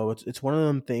stuff. So it's one of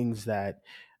them things that,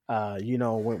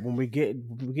 when we get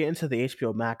into the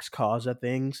HBO Max cause of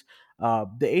things, the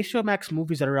HBO Max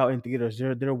movies that are out in theaters,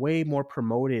 they're way more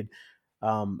promoted.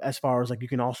 As far as like you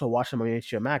can also watch them on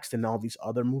HBO Max than all these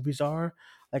other movies are,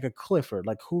 like a Clifford.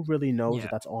 Like who really knows that Yeah.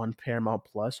 that's on Paramount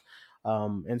Plus,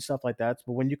 and stuff like that.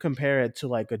 But when you compare it to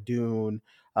like a Dune,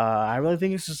 I really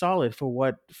think it's a solid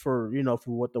for for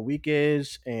what the week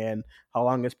is and how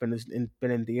long it's been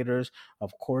in theaters.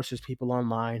 Of course, there's people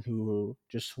online who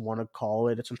just want to call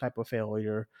it some type of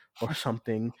failure or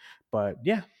something, but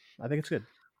yeah, I think it's good.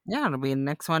 Yeah, it'll be the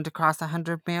next one to cross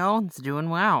 100 mil. It's doing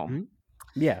well. Mhm.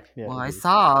 Yeah, yeah, Well, it I is.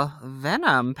 saw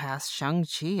Venom pass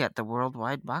Shang-Chi at the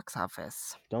worldwide box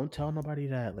office. Don't tell nobody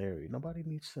that, Larry. Nobody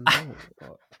needs to know.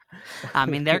 I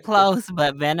mean, they're close,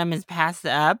 but Venom is passed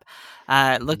up.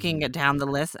 Looking Mhm. down the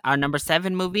list, our number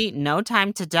 7 movie, No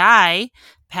Time to Die,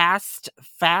 passed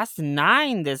Fast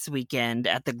 9 this weekend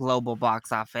at the global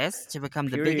box office to become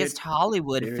the biggest Period.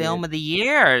 Hollywood film Period. of the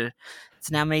year.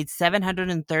 It's now made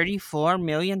 $734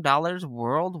 million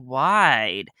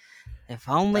worldwide. If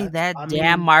only That's, that I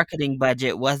damn mean, marketing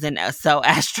budget wasn't so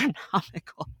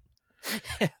astronomical.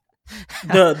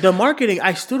 the marketing.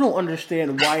 I still don't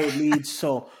understand why it needs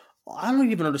so. I don't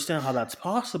even understand how that's That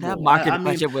possible. I marketing mean,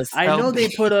 budget was I so know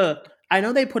big.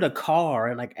 they put a car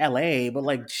in like L.A., but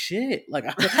like shit, like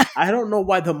I don't know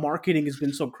why the marketing has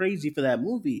been so crazy for that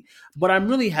movie. But I'm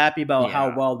really happy about how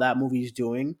Yeah. well that movie's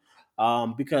doing,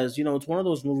 because it's one of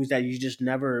those movies that you just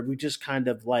never. We just kind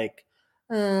of like,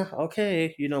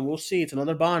 okay, we'll see. It's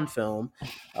another Bond film.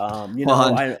 Well,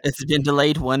 and I it's been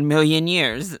delayed 1 million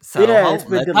years. So Yeah, it's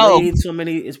been let's hope. delayed so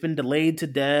many. It's been delayed to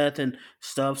death and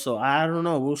stuff. So I don't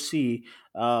know. We'll see.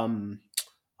 Um,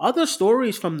 Other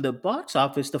stories from the box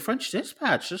office. The French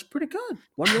Dispatch is pretty good.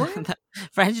 1 million. The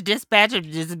French Dispatch will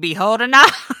just be holding on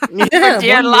for Yeah,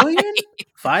 dear 1 million. life.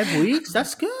 5 weeks.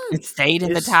 That's It good. stayed in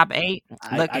the It's. top 8.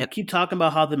 Look I at keep talking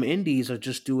about how them indies are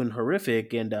just doing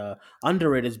horrific, and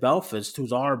underrated is Belfast,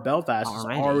 who's our Belfast is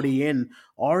already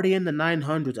already in the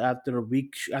 900s after a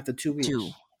week after 2 weeks.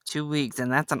 2 weeks,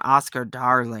 and that's an Oscar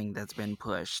darling that's been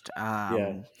pushed.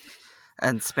 Yeah,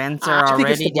 And Spencer I think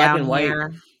it's the already black down and white.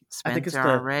 here. I think it's Spencer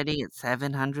the already at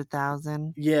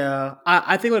 700,000. Yeah,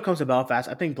 I think when it comes to Belfast,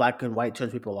 I think black and white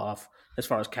turns people off as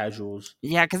far as casuals.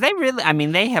 Yeah, because they really, I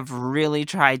mean, they have really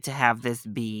tried to have this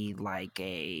be like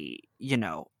a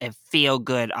feel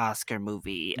good Oscar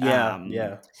movie. Yeah,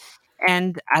 yeah.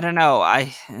 And I don't know,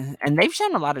 and they've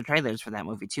shown a lot of trailers for that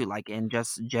movie too, like in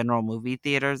just general movie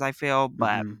theaters, I feel.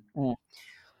 But Hmm. mm,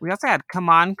 we also had Come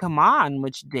On, Come On,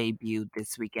 which debuted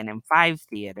this weekend in 5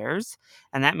 theaters,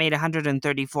 and that made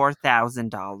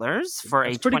 $134,000 for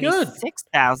That's a pretty good.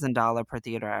 $26,000 per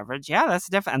theater average. Yeah, that's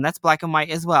definitely, and that's black and white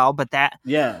as well. But that,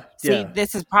 Yeah, see, yeah.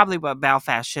 this is probably what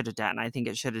Belfast should have done. I think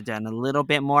it should have done a little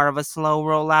bit more of a slow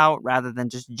rollout rather than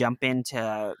just jump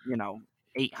into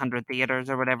 800 theaters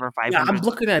or whatever, Yeah, I'm 500.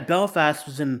 looking at Belfast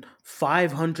was in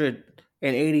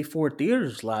 584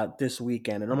 theaters this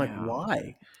weekend, and I'm like, Yeah,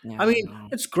 why? yeah, I I mean, know.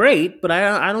 it's great, but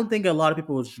I don't think a lot of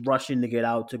people was rushing to get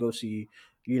out to go see.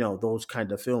 those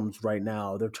kind of films right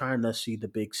now. They're trying to see the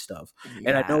big stuff.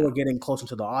 And I know Yeah. we're getting closer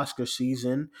to the Oscar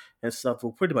season and stuff.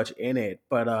 We're pretty much in it,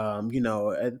 but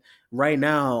right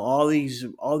now all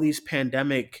these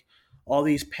pandemic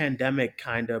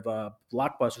kind of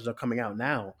blockbusters are coming out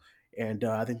now. And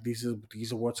I think these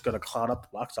are what's going to cloud up the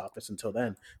box office until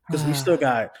then, because we still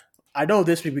got. I know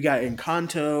this week we got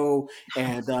Encanto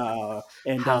and House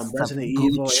of Resident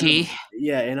Evil. Gucci. And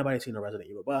yeah, ain't nobody seen a Resident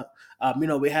Evil, but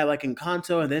we have like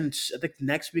Encanto, and then I think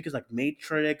next week is like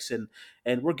Matrix, and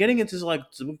we're getting into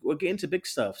we're getting to big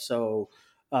stuff. So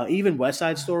even West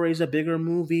Side Story is a bigger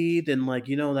movie than like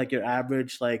your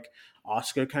average like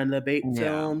Oscar kind of bait Yeah.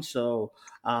 film. So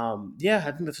yeah,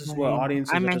 I think this is what I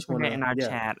audiences are just mentioned want it to in our yeah.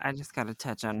 chat. I just got to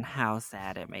touch on how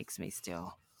sad it makes me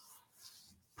still.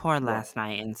 Poor What Last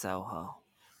Night in Soho.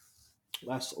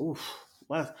 last oof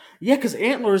last yeah, because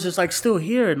Antlers is like still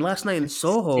here, and Last Night in It's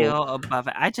Soho still above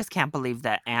it. I just can't believe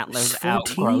that is Antlers 14.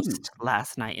 outgrossed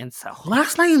Last Night in Soho.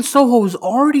 Last Night in Soho is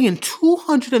already in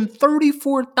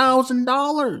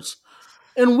 $234,000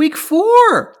 in week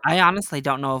 4. I honestly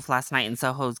don't know if Last Night in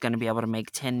Soho is going to be able to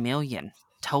make 10 million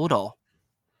total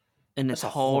in its That's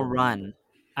a whole horrible run. number.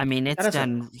 I mean, That it's is a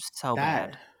done so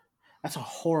bad. that that's a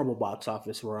horrible box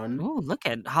office run. Ooh, look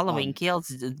at Halloween Um, Kills.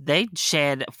 They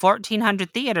shed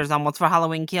 1,400 theaters almost for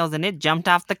Halloween Kills, and it jumped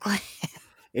off the cliff.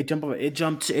 it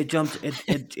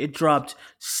dropped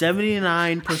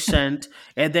 79%.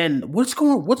 And then what's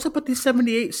up with these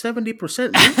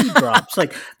 70% movie drops?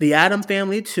 Like The Adam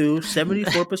Family 2,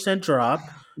 74% drop.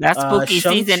 That spooky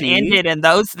season Shang-Chi, ended, and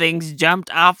those things jumped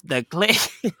off the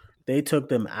cliff. they took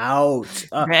them out.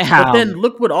 But then Damn.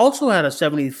 look what also had a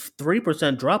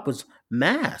 73% drop was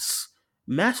Mass.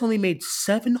 Mass only made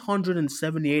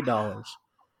 $778.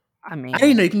 I I didn't know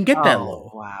mean, you can get that oh,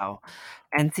 low. wow.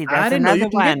 And see, I that's didn't know you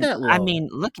another can get one. that I low. mean,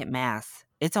 look at Mass.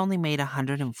 It's only made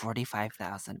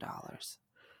 $145,000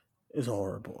 It's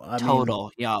horrible. I mean,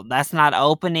 total, y'all. That's not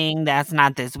opening. That's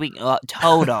not this week.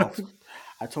 Total.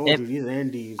 I told It, you these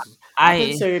indies. I've been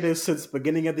I, saying this since the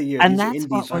beginning of the year. and These that's what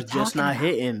indies we're are just talking not about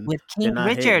hitting. with They're King not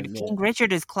Richard. hitting. King Yeah.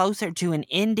 Richard is closer to an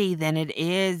indie than it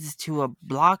is to a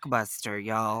blockbuster,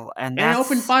 y'all. And And it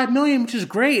opened that's 5 million, which is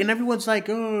great. And everyone's like,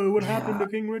 "Oh, what happened yeah.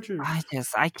 to King Richard?"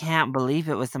 I can't believe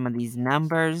it with some of these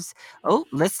numbers. Oh,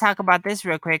 let's talk about this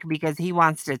real quick because he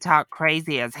wants to talk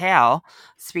crazy as hell.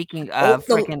 Speaking Oh of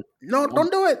no, freaking no,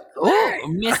 don't do it.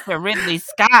 oh, Mr. Ridley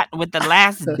Scott with The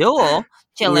Last Duel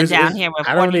chilling Where's down is? here with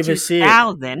I don't even see it.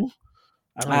 42,000.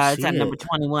 I don't It's at see number it.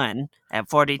 21 at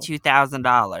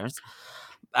 $42,000.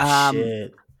 Um,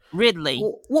 Shit. Ridley,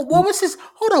 What was his?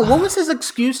 Hold on. What was his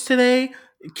excuse today?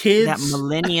 that Kids.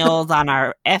 millennials on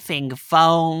our effing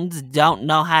phones don't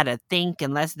know how to think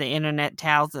unless the internet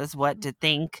tells us what to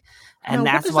think, Now, and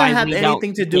what that's does that why have we don't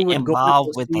anything to do get with going to involved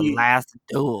with The see? Last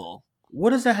Duel.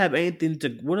 What does that have anything to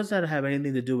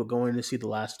do with going to see the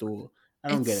Last Duel? I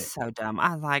don't It's get it. so dumb.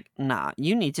 I was like, nah,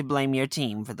 you need to blame your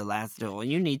team for The Last Duel.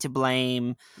 You need to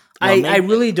blame, well, I maybe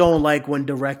really don't like when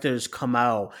directors come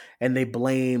out and they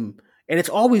blame, and it's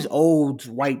always old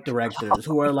white directors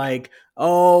who are like,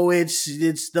 "Oh,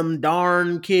 it's them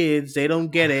darn kids. They don't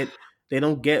get it. They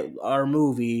don't get our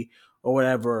movie or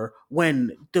whatever."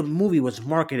 When the movie was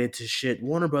marketed to shit,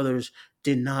 Warner Brothers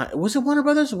did not. Was it Warner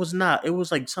Brothers? It was not. It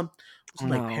was like was it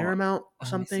like no. Paramount or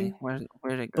Let me see. something?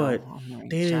 Where'd it go? But Oh my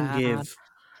they didn't god. give.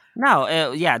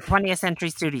 No, yeah, 20th Century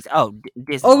Studios. Oh, Oh, it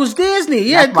Disney. was Disney.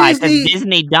 Yeah, That's why, because Disney.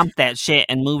 Disney dumped that shit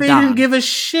and moved They didn't on. give a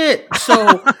shit.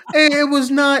 So it was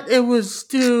not. It was,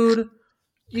 dude.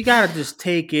 You gotta just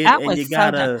take it, That and was you so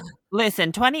dumb. gotta.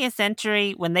 Listen, 20th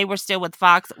Century, when they were still with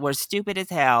Fox, were stupid as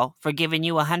hell for giving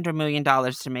you $100 million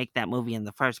to make that movie in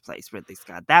the first place, Ridley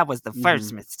Scott. That was the first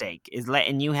Mhm. mistake, is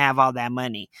letting you have all that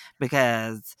money.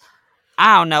 Because,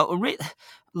 I don't know.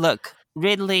 Look,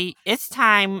 Ridley, it's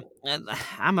time.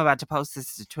 I'm about to post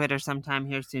this to Twitter sometime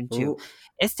here soon, too. Oh,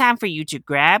 It's time for you to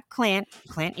grab Clint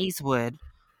Eastwood,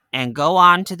 and go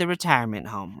on to the retirement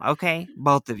home, okay?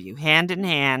 Both of you, hand in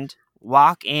hand,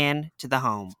 walk in to the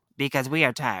home because we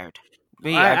are tired.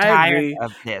 We are I tired agree.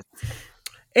 of this.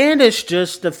 And it's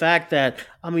just the fact that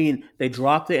they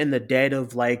dropped it in the dead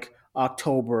of like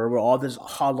October, where all this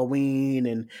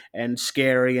Halloween and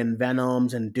scary and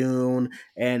Venoms and Dune,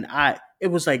 and it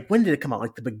was like, when did it come out?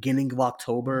 Like the beginning of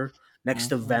October, next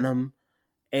to Mhm. Venom.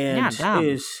 Yeah, And dumb.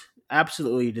 is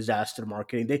absolutely disaster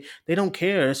marketing. They don't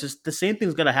care. It's just the same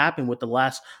thing's gonna happen with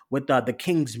the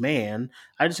King's Man.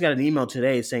 I just got an email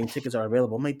today saying tickets are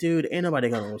available. I'm like, dude, ain't nobody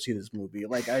gonna go see this movie.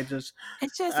 Like, I just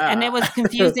It's just, and it uh, was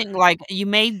confusing. Like, you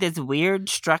made this weird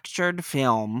structured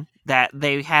film that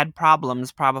they had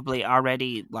problems probably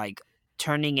already, like,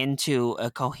 turning into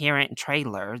a coherent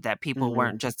trailer that people Hmm.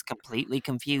 weren't just completely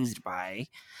confused by.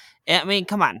 I mean,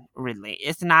 come on, Ridley.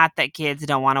 It's not that kids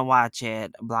don't want to watch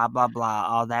it, blah, blah, blah,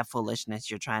 all that foolishness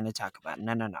you're trying to talk about.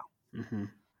 No, no, no. Hmm.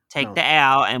 Take No, the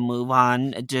L and move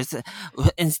on. Just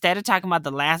instead of talking about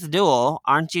the last duel,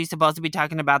 aren't you supposed to be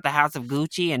talking about the House of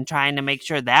Gucci and trying to make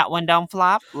sure that one don't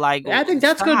flop? Like, I think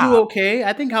that's gonna do stop. okay.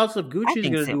 I think House of I Gucci is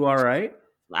think gonna so. do all right.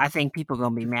 I think people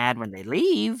gonna be mad when they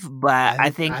leave, but I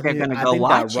think they're gonna I go think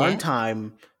that watch it.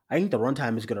 runtime. I think the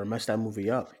runtime is gonna mess that movie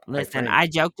up. Quite Listen, frank. I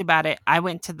joked about it. I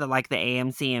went to the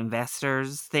AMC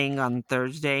Investors thing on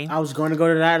Thursday. I was going to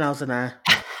go to that, and I was like, nah.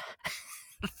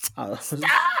 I, Stop!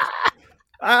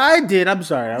 I did. I'm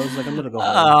sorry. I was like, I'm gonna go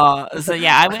home. So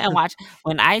yeah, I went and watched.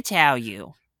 When I tell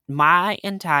you, my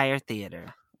entire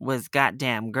theater was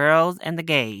goddamn girls and the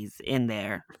gays in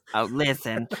there. Oh,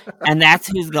 listen, and that's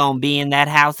who's gonna be in that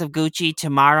House of Gucci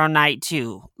tomorrow night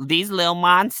too. These little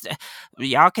monsters,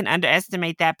 y'all can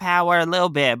underestimate that power a little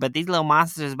bit, but these little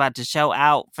monsters about to show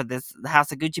out for this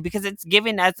House of Gucci because it's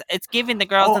giving the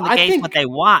girls Oh, and the gays what they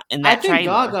want in that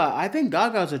trailer. I think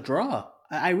Gaga's a draw.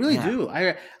 I really Yeah, do.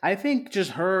 I think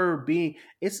just her being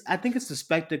it's. I think it's the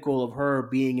spectacle of her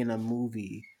being in a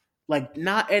movie. Like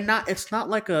not. It's not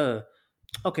like a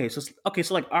okay. So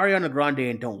like Ariana Grande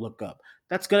and Don't Look Up.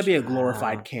 That's gonna be a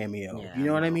glorified cameo. yeah, You I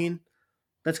know what I know. mean?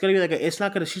 That's gonna be like it's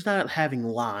not gonna. She's not having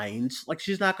lines. Like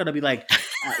she's not gonna be like,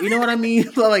 you know what I mean?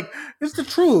 Like it's the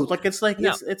truth. Like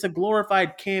No, it's a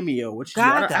glorified cameo. Which is I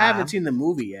Gaga. haven't seen the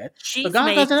movie yet, but She's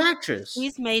made Gaga's an actress.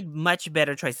 she's made much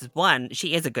better choices. One,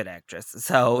 she is a good actress,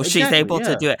 so she's Exactly. able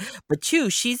to Yeah. do it. But two,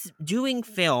 she's doing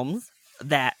films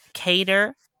that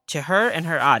cater to her and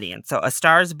her audience. So A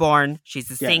Star is Born, she's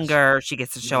a Yes. singer, she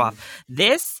gets to show Hmm. off.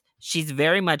 This, she's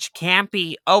very much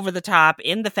campy, over the top,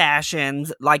 in the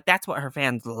fashions. Like that's what her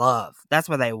fans love. That's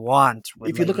what they want with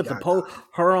If you look Lady at the Gaga.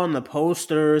 her on the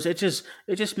posters, it just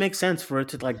makes sense for it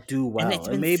to like do And well. it's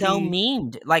And been so maybe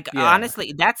memed. Like, yeah,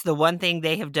 honestly, that's the one thing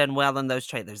they have done well in those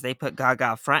trailers. They put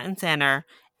Gaga front and center,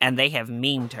 and they have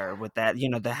memed her with that,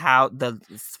 the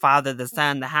father, the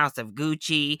son, the house of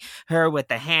Gucci, her with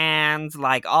the hands,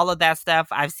 like all of that stuff.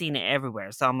 I've seen it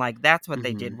everywhere. So I'm like, that's what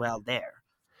they did hmm, well there.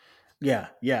 yeah,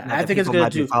 yeah. Not I that think it's people gonna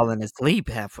might be do. falling asleep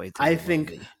halfway through I the think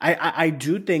movie. I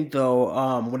do think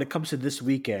though, when it comes to this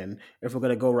weekend, if we're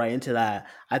gonna go right into that,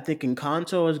 I think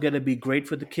Encanto is gonna be great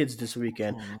for the kids this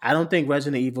weekend. Mm. I don't think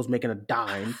Resident Evil's making a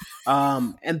dime.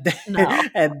 And No. then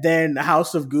and then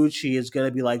House of Gucci is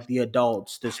gonna be like the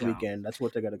adults this Yeah. weekend. That's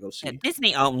what they're gonna go Yeah, see.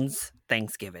 Disney owns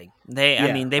Thanksgiving. I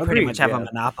Yeah, mean, they pretty much agreed. have a Yeah.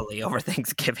 monopoly over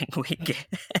Thanksgiving weekend.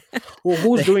 Well,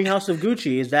 who's They, doing House of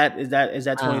Gucci? Is that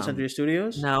 20th um, Century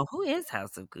Studios? no, who is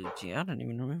House of Gucci? I don't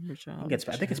even remember, child. I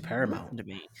think it's Paramount. Listen to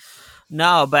me.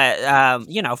 No, but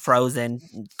Frozen,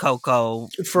 Coco,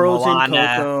 Frozen,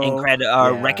 Moana,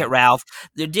 Coco. Wreck It Yeah. Ralph.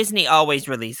 The Disney always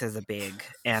releases a big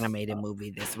animated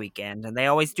movie this weekend, and they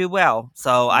always do well.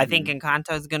 So I think Hmm.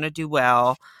 Encanto is going to do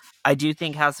well. I do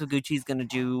think House of Gucci is going to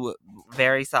do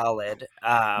very solid.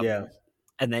 Yeah.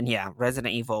 And then yeah,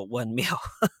 Resident Evil one meal.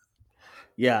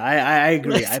 Yeah, I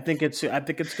agree. Listen, I think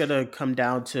it's gonna come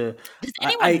down to does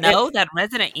I anyone know that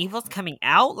Resident Evil's coming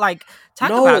out? Like, talk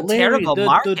no, about Larry, terrible the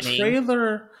marketing.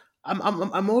 trailer.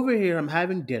 I'm over here. I'm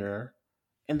having dinner,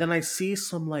 and then I see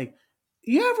some like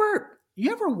you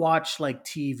ever watch like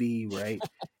TV, right?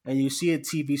 And you see a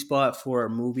TV spot for a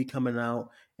movie coming out,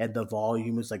 and the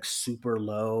volume is like super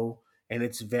low, and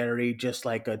it's very just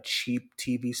like a cheap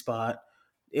TV spot.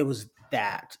 It was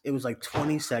that. It was like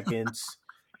 20 seconds.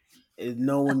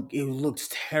 No one. It looks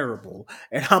terrible,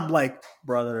 and I'm like,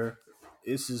 brother,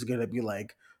 this is gonna be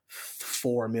like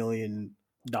 $4 million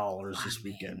I this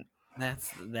weekend. mean,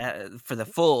 that's that for the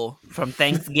full from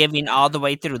Thanksgiving all the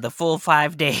way through the full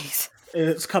 5 days.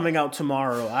 It's coming out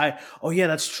tomorrow. I Oh yeah,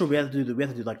 that's true. We have to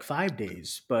do like 5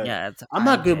 days, but Yeah, it's a I'm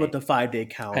not good 5 day. with the 5 day I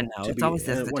count know to it's be always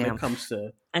just the when it damn, comes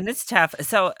to. and it's tough.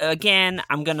 So again,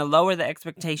 I'm gonna lower the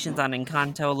expectations on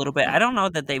Encanto a little bit. I don't know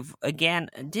that they've again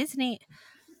Disney.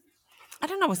 I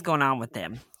don't know what's going on with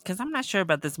them because I'm not sure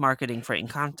about this marketing for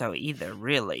Encanto either.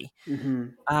 Really, Hmm.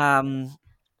 um,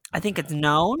 I think it's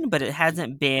known, but it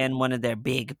hasn't been one of their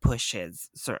big pushes.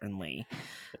 Certainly.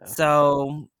 Yeah.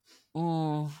 So,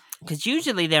 because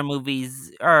usually their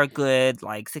movies are good,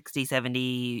 like 60,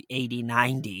 70, 80,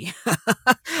 90,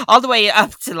 all the way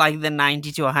up to like the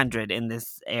 90 to 100 in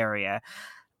this area.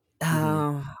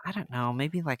 Hmm. I don't know,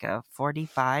 maybe like a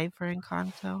 45 for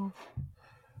Encanto.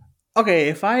 Okay,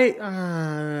 if I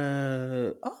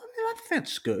oh, yeah,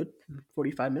 that's good.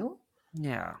 45 mil.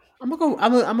 Yeah. I'm gonna go.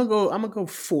 I'm gonna go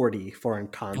 40 for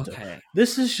Encanto. Okay.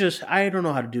 This is just I don't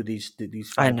know how to do these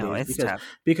I 5 know days it's because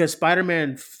tough.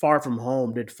 Spider-Man Far From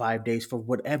Home did 5 days for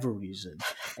whatever reason,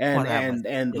 Well, and that was and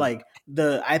and stupid. like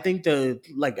I think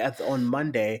on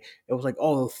Monday it was like,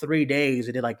 oh, 3 days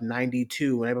it did like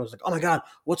 92, and everyone was like, oh my god,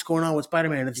 what's going on with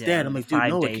Spider-Man? It's Yeah, dead. I'm and the like, dude, five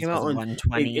no, it days came out was on it.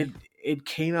 120. It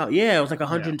came out, yeah, it was like Yeah.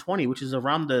 120, which is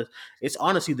around the. It's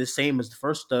honestly the same as the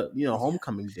first, Yeah.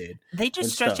 Homecoming did They just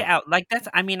and stretch it stuff. out. Like, that's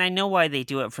I mean, I know why they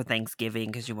do it for Thanksgiving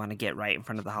because you wanna get right in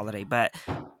front of the holiday, but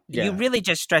you Yeah. really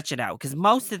just stretch it out because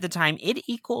most of the time it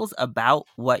equals about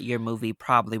what your movie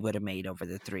probably would have made over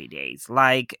the 3 days.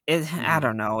 Like, I Mhm.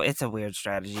 don't know, it's a weird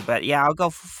strategy, but yeah, I'll go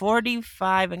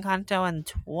 45 Encanto and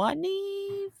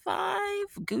 25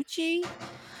 Gucci,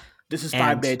 This is and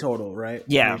 5 day total, right?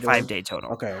 yeah, We're doing. 5-day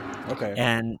total, Okay. Okay.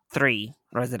 and 3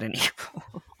 Resident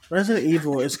Evil. Resident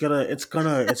Evil is it's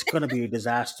gonna be a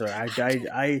disaster.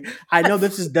 I know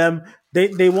this is them.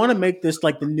 They want to make this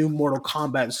like the new Mortal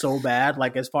Kombat so bad.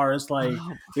 Like as far as like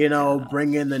Oh my god.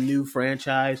 bring in the new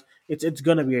franchise, it's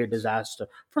gonna be a disaster.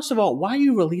 First of all, why are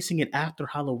you releasing it after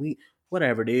Halloween?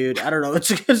 Whatever, dude. I don't know. I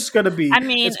mean, It's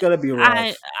gonna be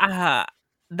I rough.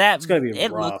 that It's gonna be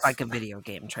it looked rough. like a video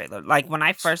game trailer. Like, when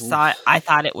I first saw it, Oof. I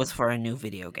thought it was for a new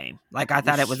video game. Like, I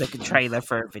thought it was a trailer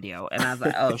for a video, and I was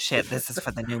like, "Oh shit, this is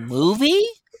for the new movie?"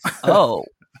 Oh,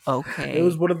 It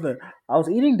was okay. one of the. I was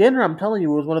eating dinner. I'm telling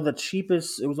you, it was one of the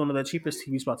cheapest. It was one of the cheapest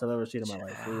TV spots I've ever seen in my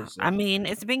life. It was I like mean,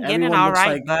 it's been getting everyone all looks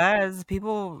right like. buzz.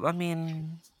 People, I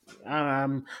mean, I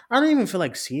don't even feel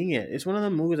like seeing it. It's one of the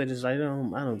movies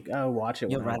I'll watch it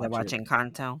when you'd I rather watch watch it.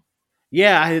 Encanto.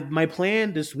 Yeah, my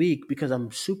plan this week because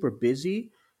I'm super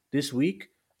busy this week.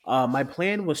 My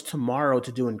plan was tomorrow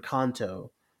to do Encanto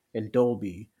in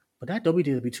Dolby, but that Dolby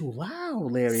did be too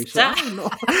loud, Larry. So I Stop. don't know.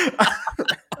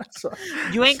 so,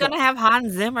 You ain't so gonna have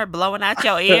Hans Zimmer blowing out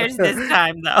your ears this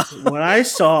time, though. when I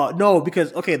saw no,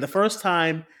 because okay, the first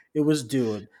time it was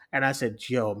Dune, and I said,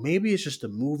 "Yo, maybe it's just a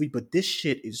movie, but this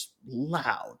shit is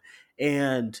loud."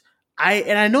 And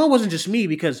I know it wasn't just me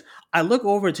because I look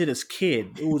over to this kid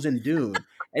who was in Dune,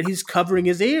 and he's covering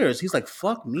his ears. He's like,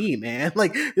 "Fuck me, man!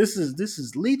 Like this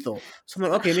is lethal." So I'm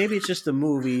like, okay, maybe it's just a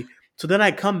movie. So then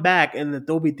I come back in the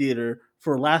Dolby Theater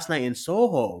for last night in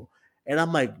Soho, and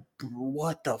I'm like,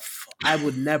 what the I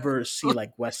would never see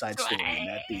like West Side Story in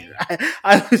that theater.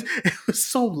 I was it was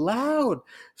so loud.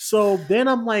 So then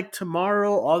I'm like,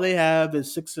 tomorrow all they have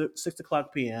is 6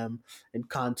 o'clock p.m. in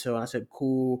Kanto, and I said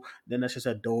cool. Then that's just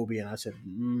Adobe, and I said,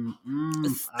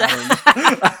 I don't know.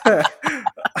 Stop.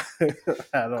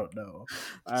 I don't know.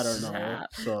 I don't know. Stop.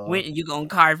 So When you gonna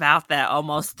carve out that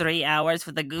almost 3 hours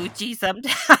for the Gucci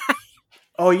sometime?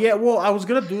 oh yeah, well I was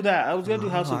gonna do that. I was gonna do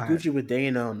House of Lord, Gucci with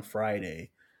Dana on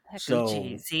Friday. that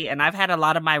Gucci. So See, and I've had a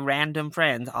lot of my random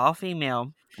friends, all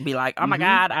female, be like, "Oh my mhm.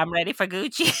 god, I'm ready for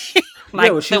Gucci." Yeah,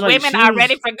 Like, well, the women she are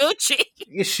ready was for Gucci.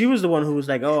 yeah, she was the one who was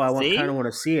like, "Oh, I want kind See, of want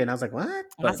to see it," and I was like, "What?"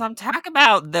 that's But what I'm talking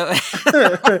about.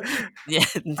 Yeah,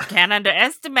 can't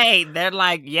underestimate. They're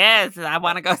like, "Yes, I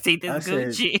want to go see this I said,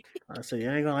 Gucci." you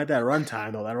ain't gonna like that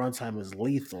runtime though. That runtime is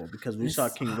lethal because we saw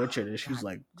It's King Richard, and she's God.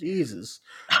 like, "Jesus,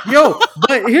 yo."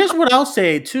 But here's what I'll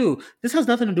say too. This has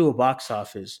nothing to do with box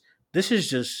office. This is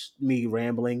just me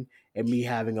rambling and me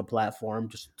having a platform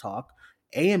just to talk.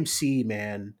 AMC,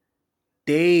 man,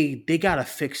 they gotta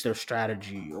fix their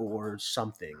strategy or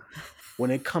something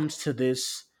when it comes to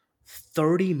this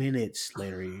 30 minutes,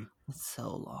 Larry. It's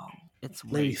so long. It's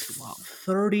way Larry, too long.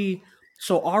 30.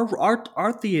 So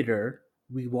our theater,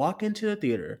 we walk into the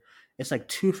theater, it's like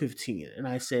 2:15. And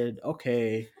I said,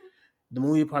 okay, the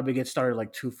movie probably gets started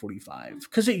like 2:45.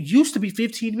 Because it used to be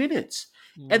 15 minutes.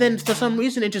 And then for some Mhm.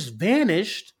 reason it just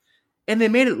vanished and they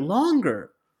made it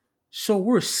longer. So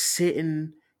we're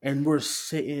sitting, and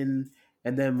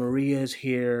then Maria's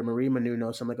here, Maria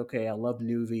Menounos. I'm like, okay, I love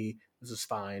Nuvi. This is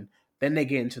fine. Then they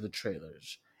get into the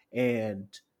trailers, and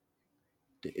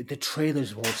the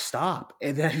trailers won't stop.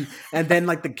 And then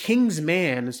like the King's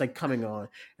Man is like coming on,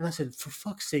 and I said, for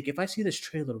fuck's sake, if I see this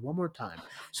trailer one more time.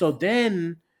 So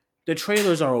then the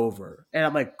trailers are over, and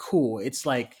I'm like, cool. It's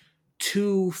like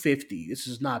 2:50. This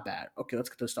is not bad. Okay, let's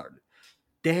get this started.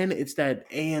 Then it's that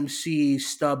AMC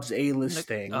Stubbs A list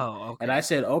thing. Oh, And I okay.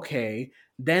 said, okay.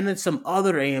 Then it's some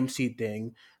other AMC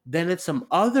thing. Then it's some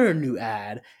other new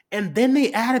ad. And then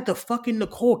they added the fucking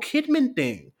Nicole Kidman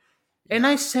thing. And Yeah.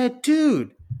 I said,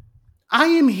 dude, I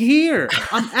am here.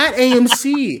 I'm at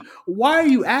AMC. Why are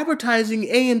you advertising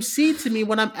AMC to me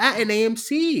when I'm at an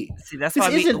AMC? See, that's This why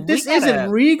we isn't we this isn't gotta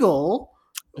Regal.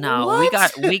 No,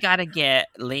 What? we gotta get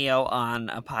Leo on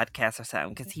a podcast or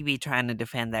something because he be trying to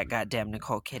defend that goddamn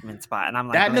Nicole Kidman spot, and I'm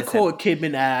like, That listen, Nicole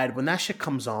Kidman ad, when that shit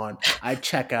comes on, I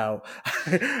check out.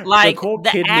 like Nicole the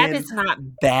ad Kidman, is not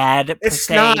bad per it's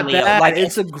se, not Leo. bad. Like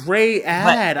It's a great but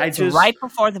ad. I it's just right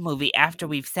before the movie after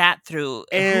we've sat through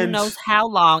who and knows how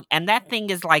long, and that thing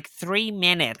is like 3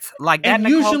 minutes. Like that and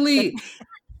Nicole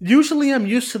usually I'm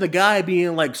used to the guy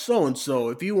being like so and so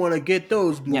if you want to get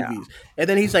those yeah. movies. And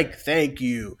then he's like, thank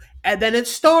you. And then it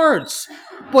starts.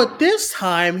 But this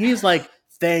time he's like,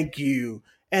 thank you.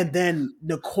 And then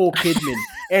Nicole Kidman.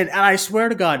 And I swear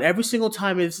to God, every single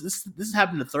time this has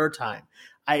happened the third time.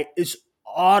 It's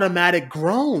automatic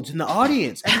groans in the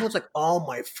audience. Everyone's like, oh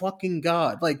my fucking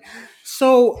God. Like,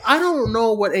 so I don't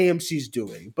know what AMC's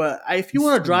doing, but if you It's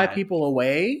want to too drive much. people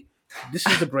away, this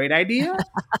is a great idea.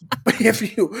 But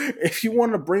if you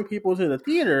want to bring people to the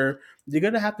theater, you're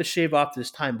gonna have to shave off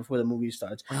this time before the movie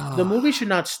starts. The Oh, movie should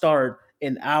not start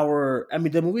an hour. I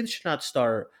mean, the movie should not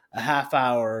start a half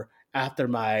hour after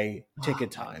my oh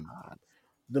ticket my time. god.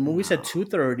 The movie said No.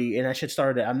 2:30, and I should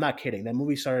start at. I'm not kidding. That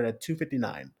movie started at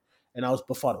 2:59, and I was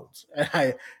befuddled.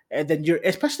 And then you're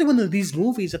especially when these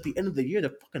movies at the end of the year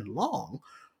they're fucking long.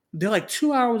 They're like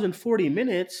 2 hours and 40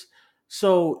 minutes.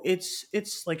 So it's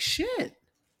like shit,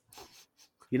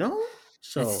 you know. It's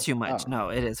So too I much. don't know. No,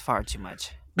 it is far too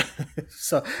much.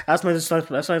 So that's my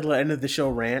end of the show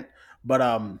rant. But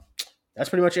that's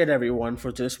pretty much it, everyone,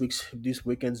 for this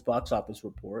weekend's box office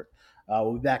report.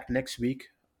 We'll be back next week.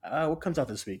 What comes out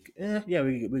this week? Yeah,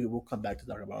 we'll come back to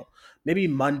talk about maybe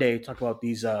Monday. Talk about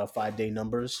these 5 day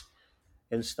numbers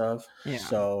and stuff. Yeah.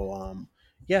 So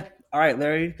yeah. All right,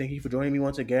 Larry. Thank you for joining me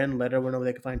once again. Let everyone know where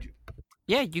they can find you.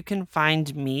 Yeah, you can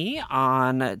find me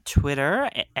on Twitter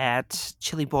at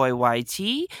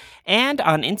ChiliBoyYT and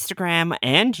on Instagram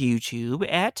and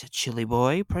YouTube at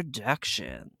ChiliBoy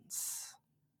Productions.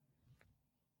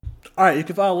 All right, you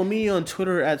can follow me on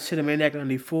Twitter at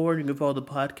Cinemaniac94. You can follow the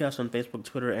podcast on Facebook,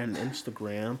 Twitter, and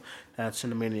Instagram at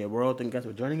Cinemania World. Thank you guys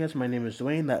for joining us. My name is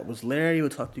Dwayne. That was Larry. We'll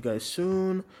talk to you guys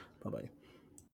soon. Bye bye.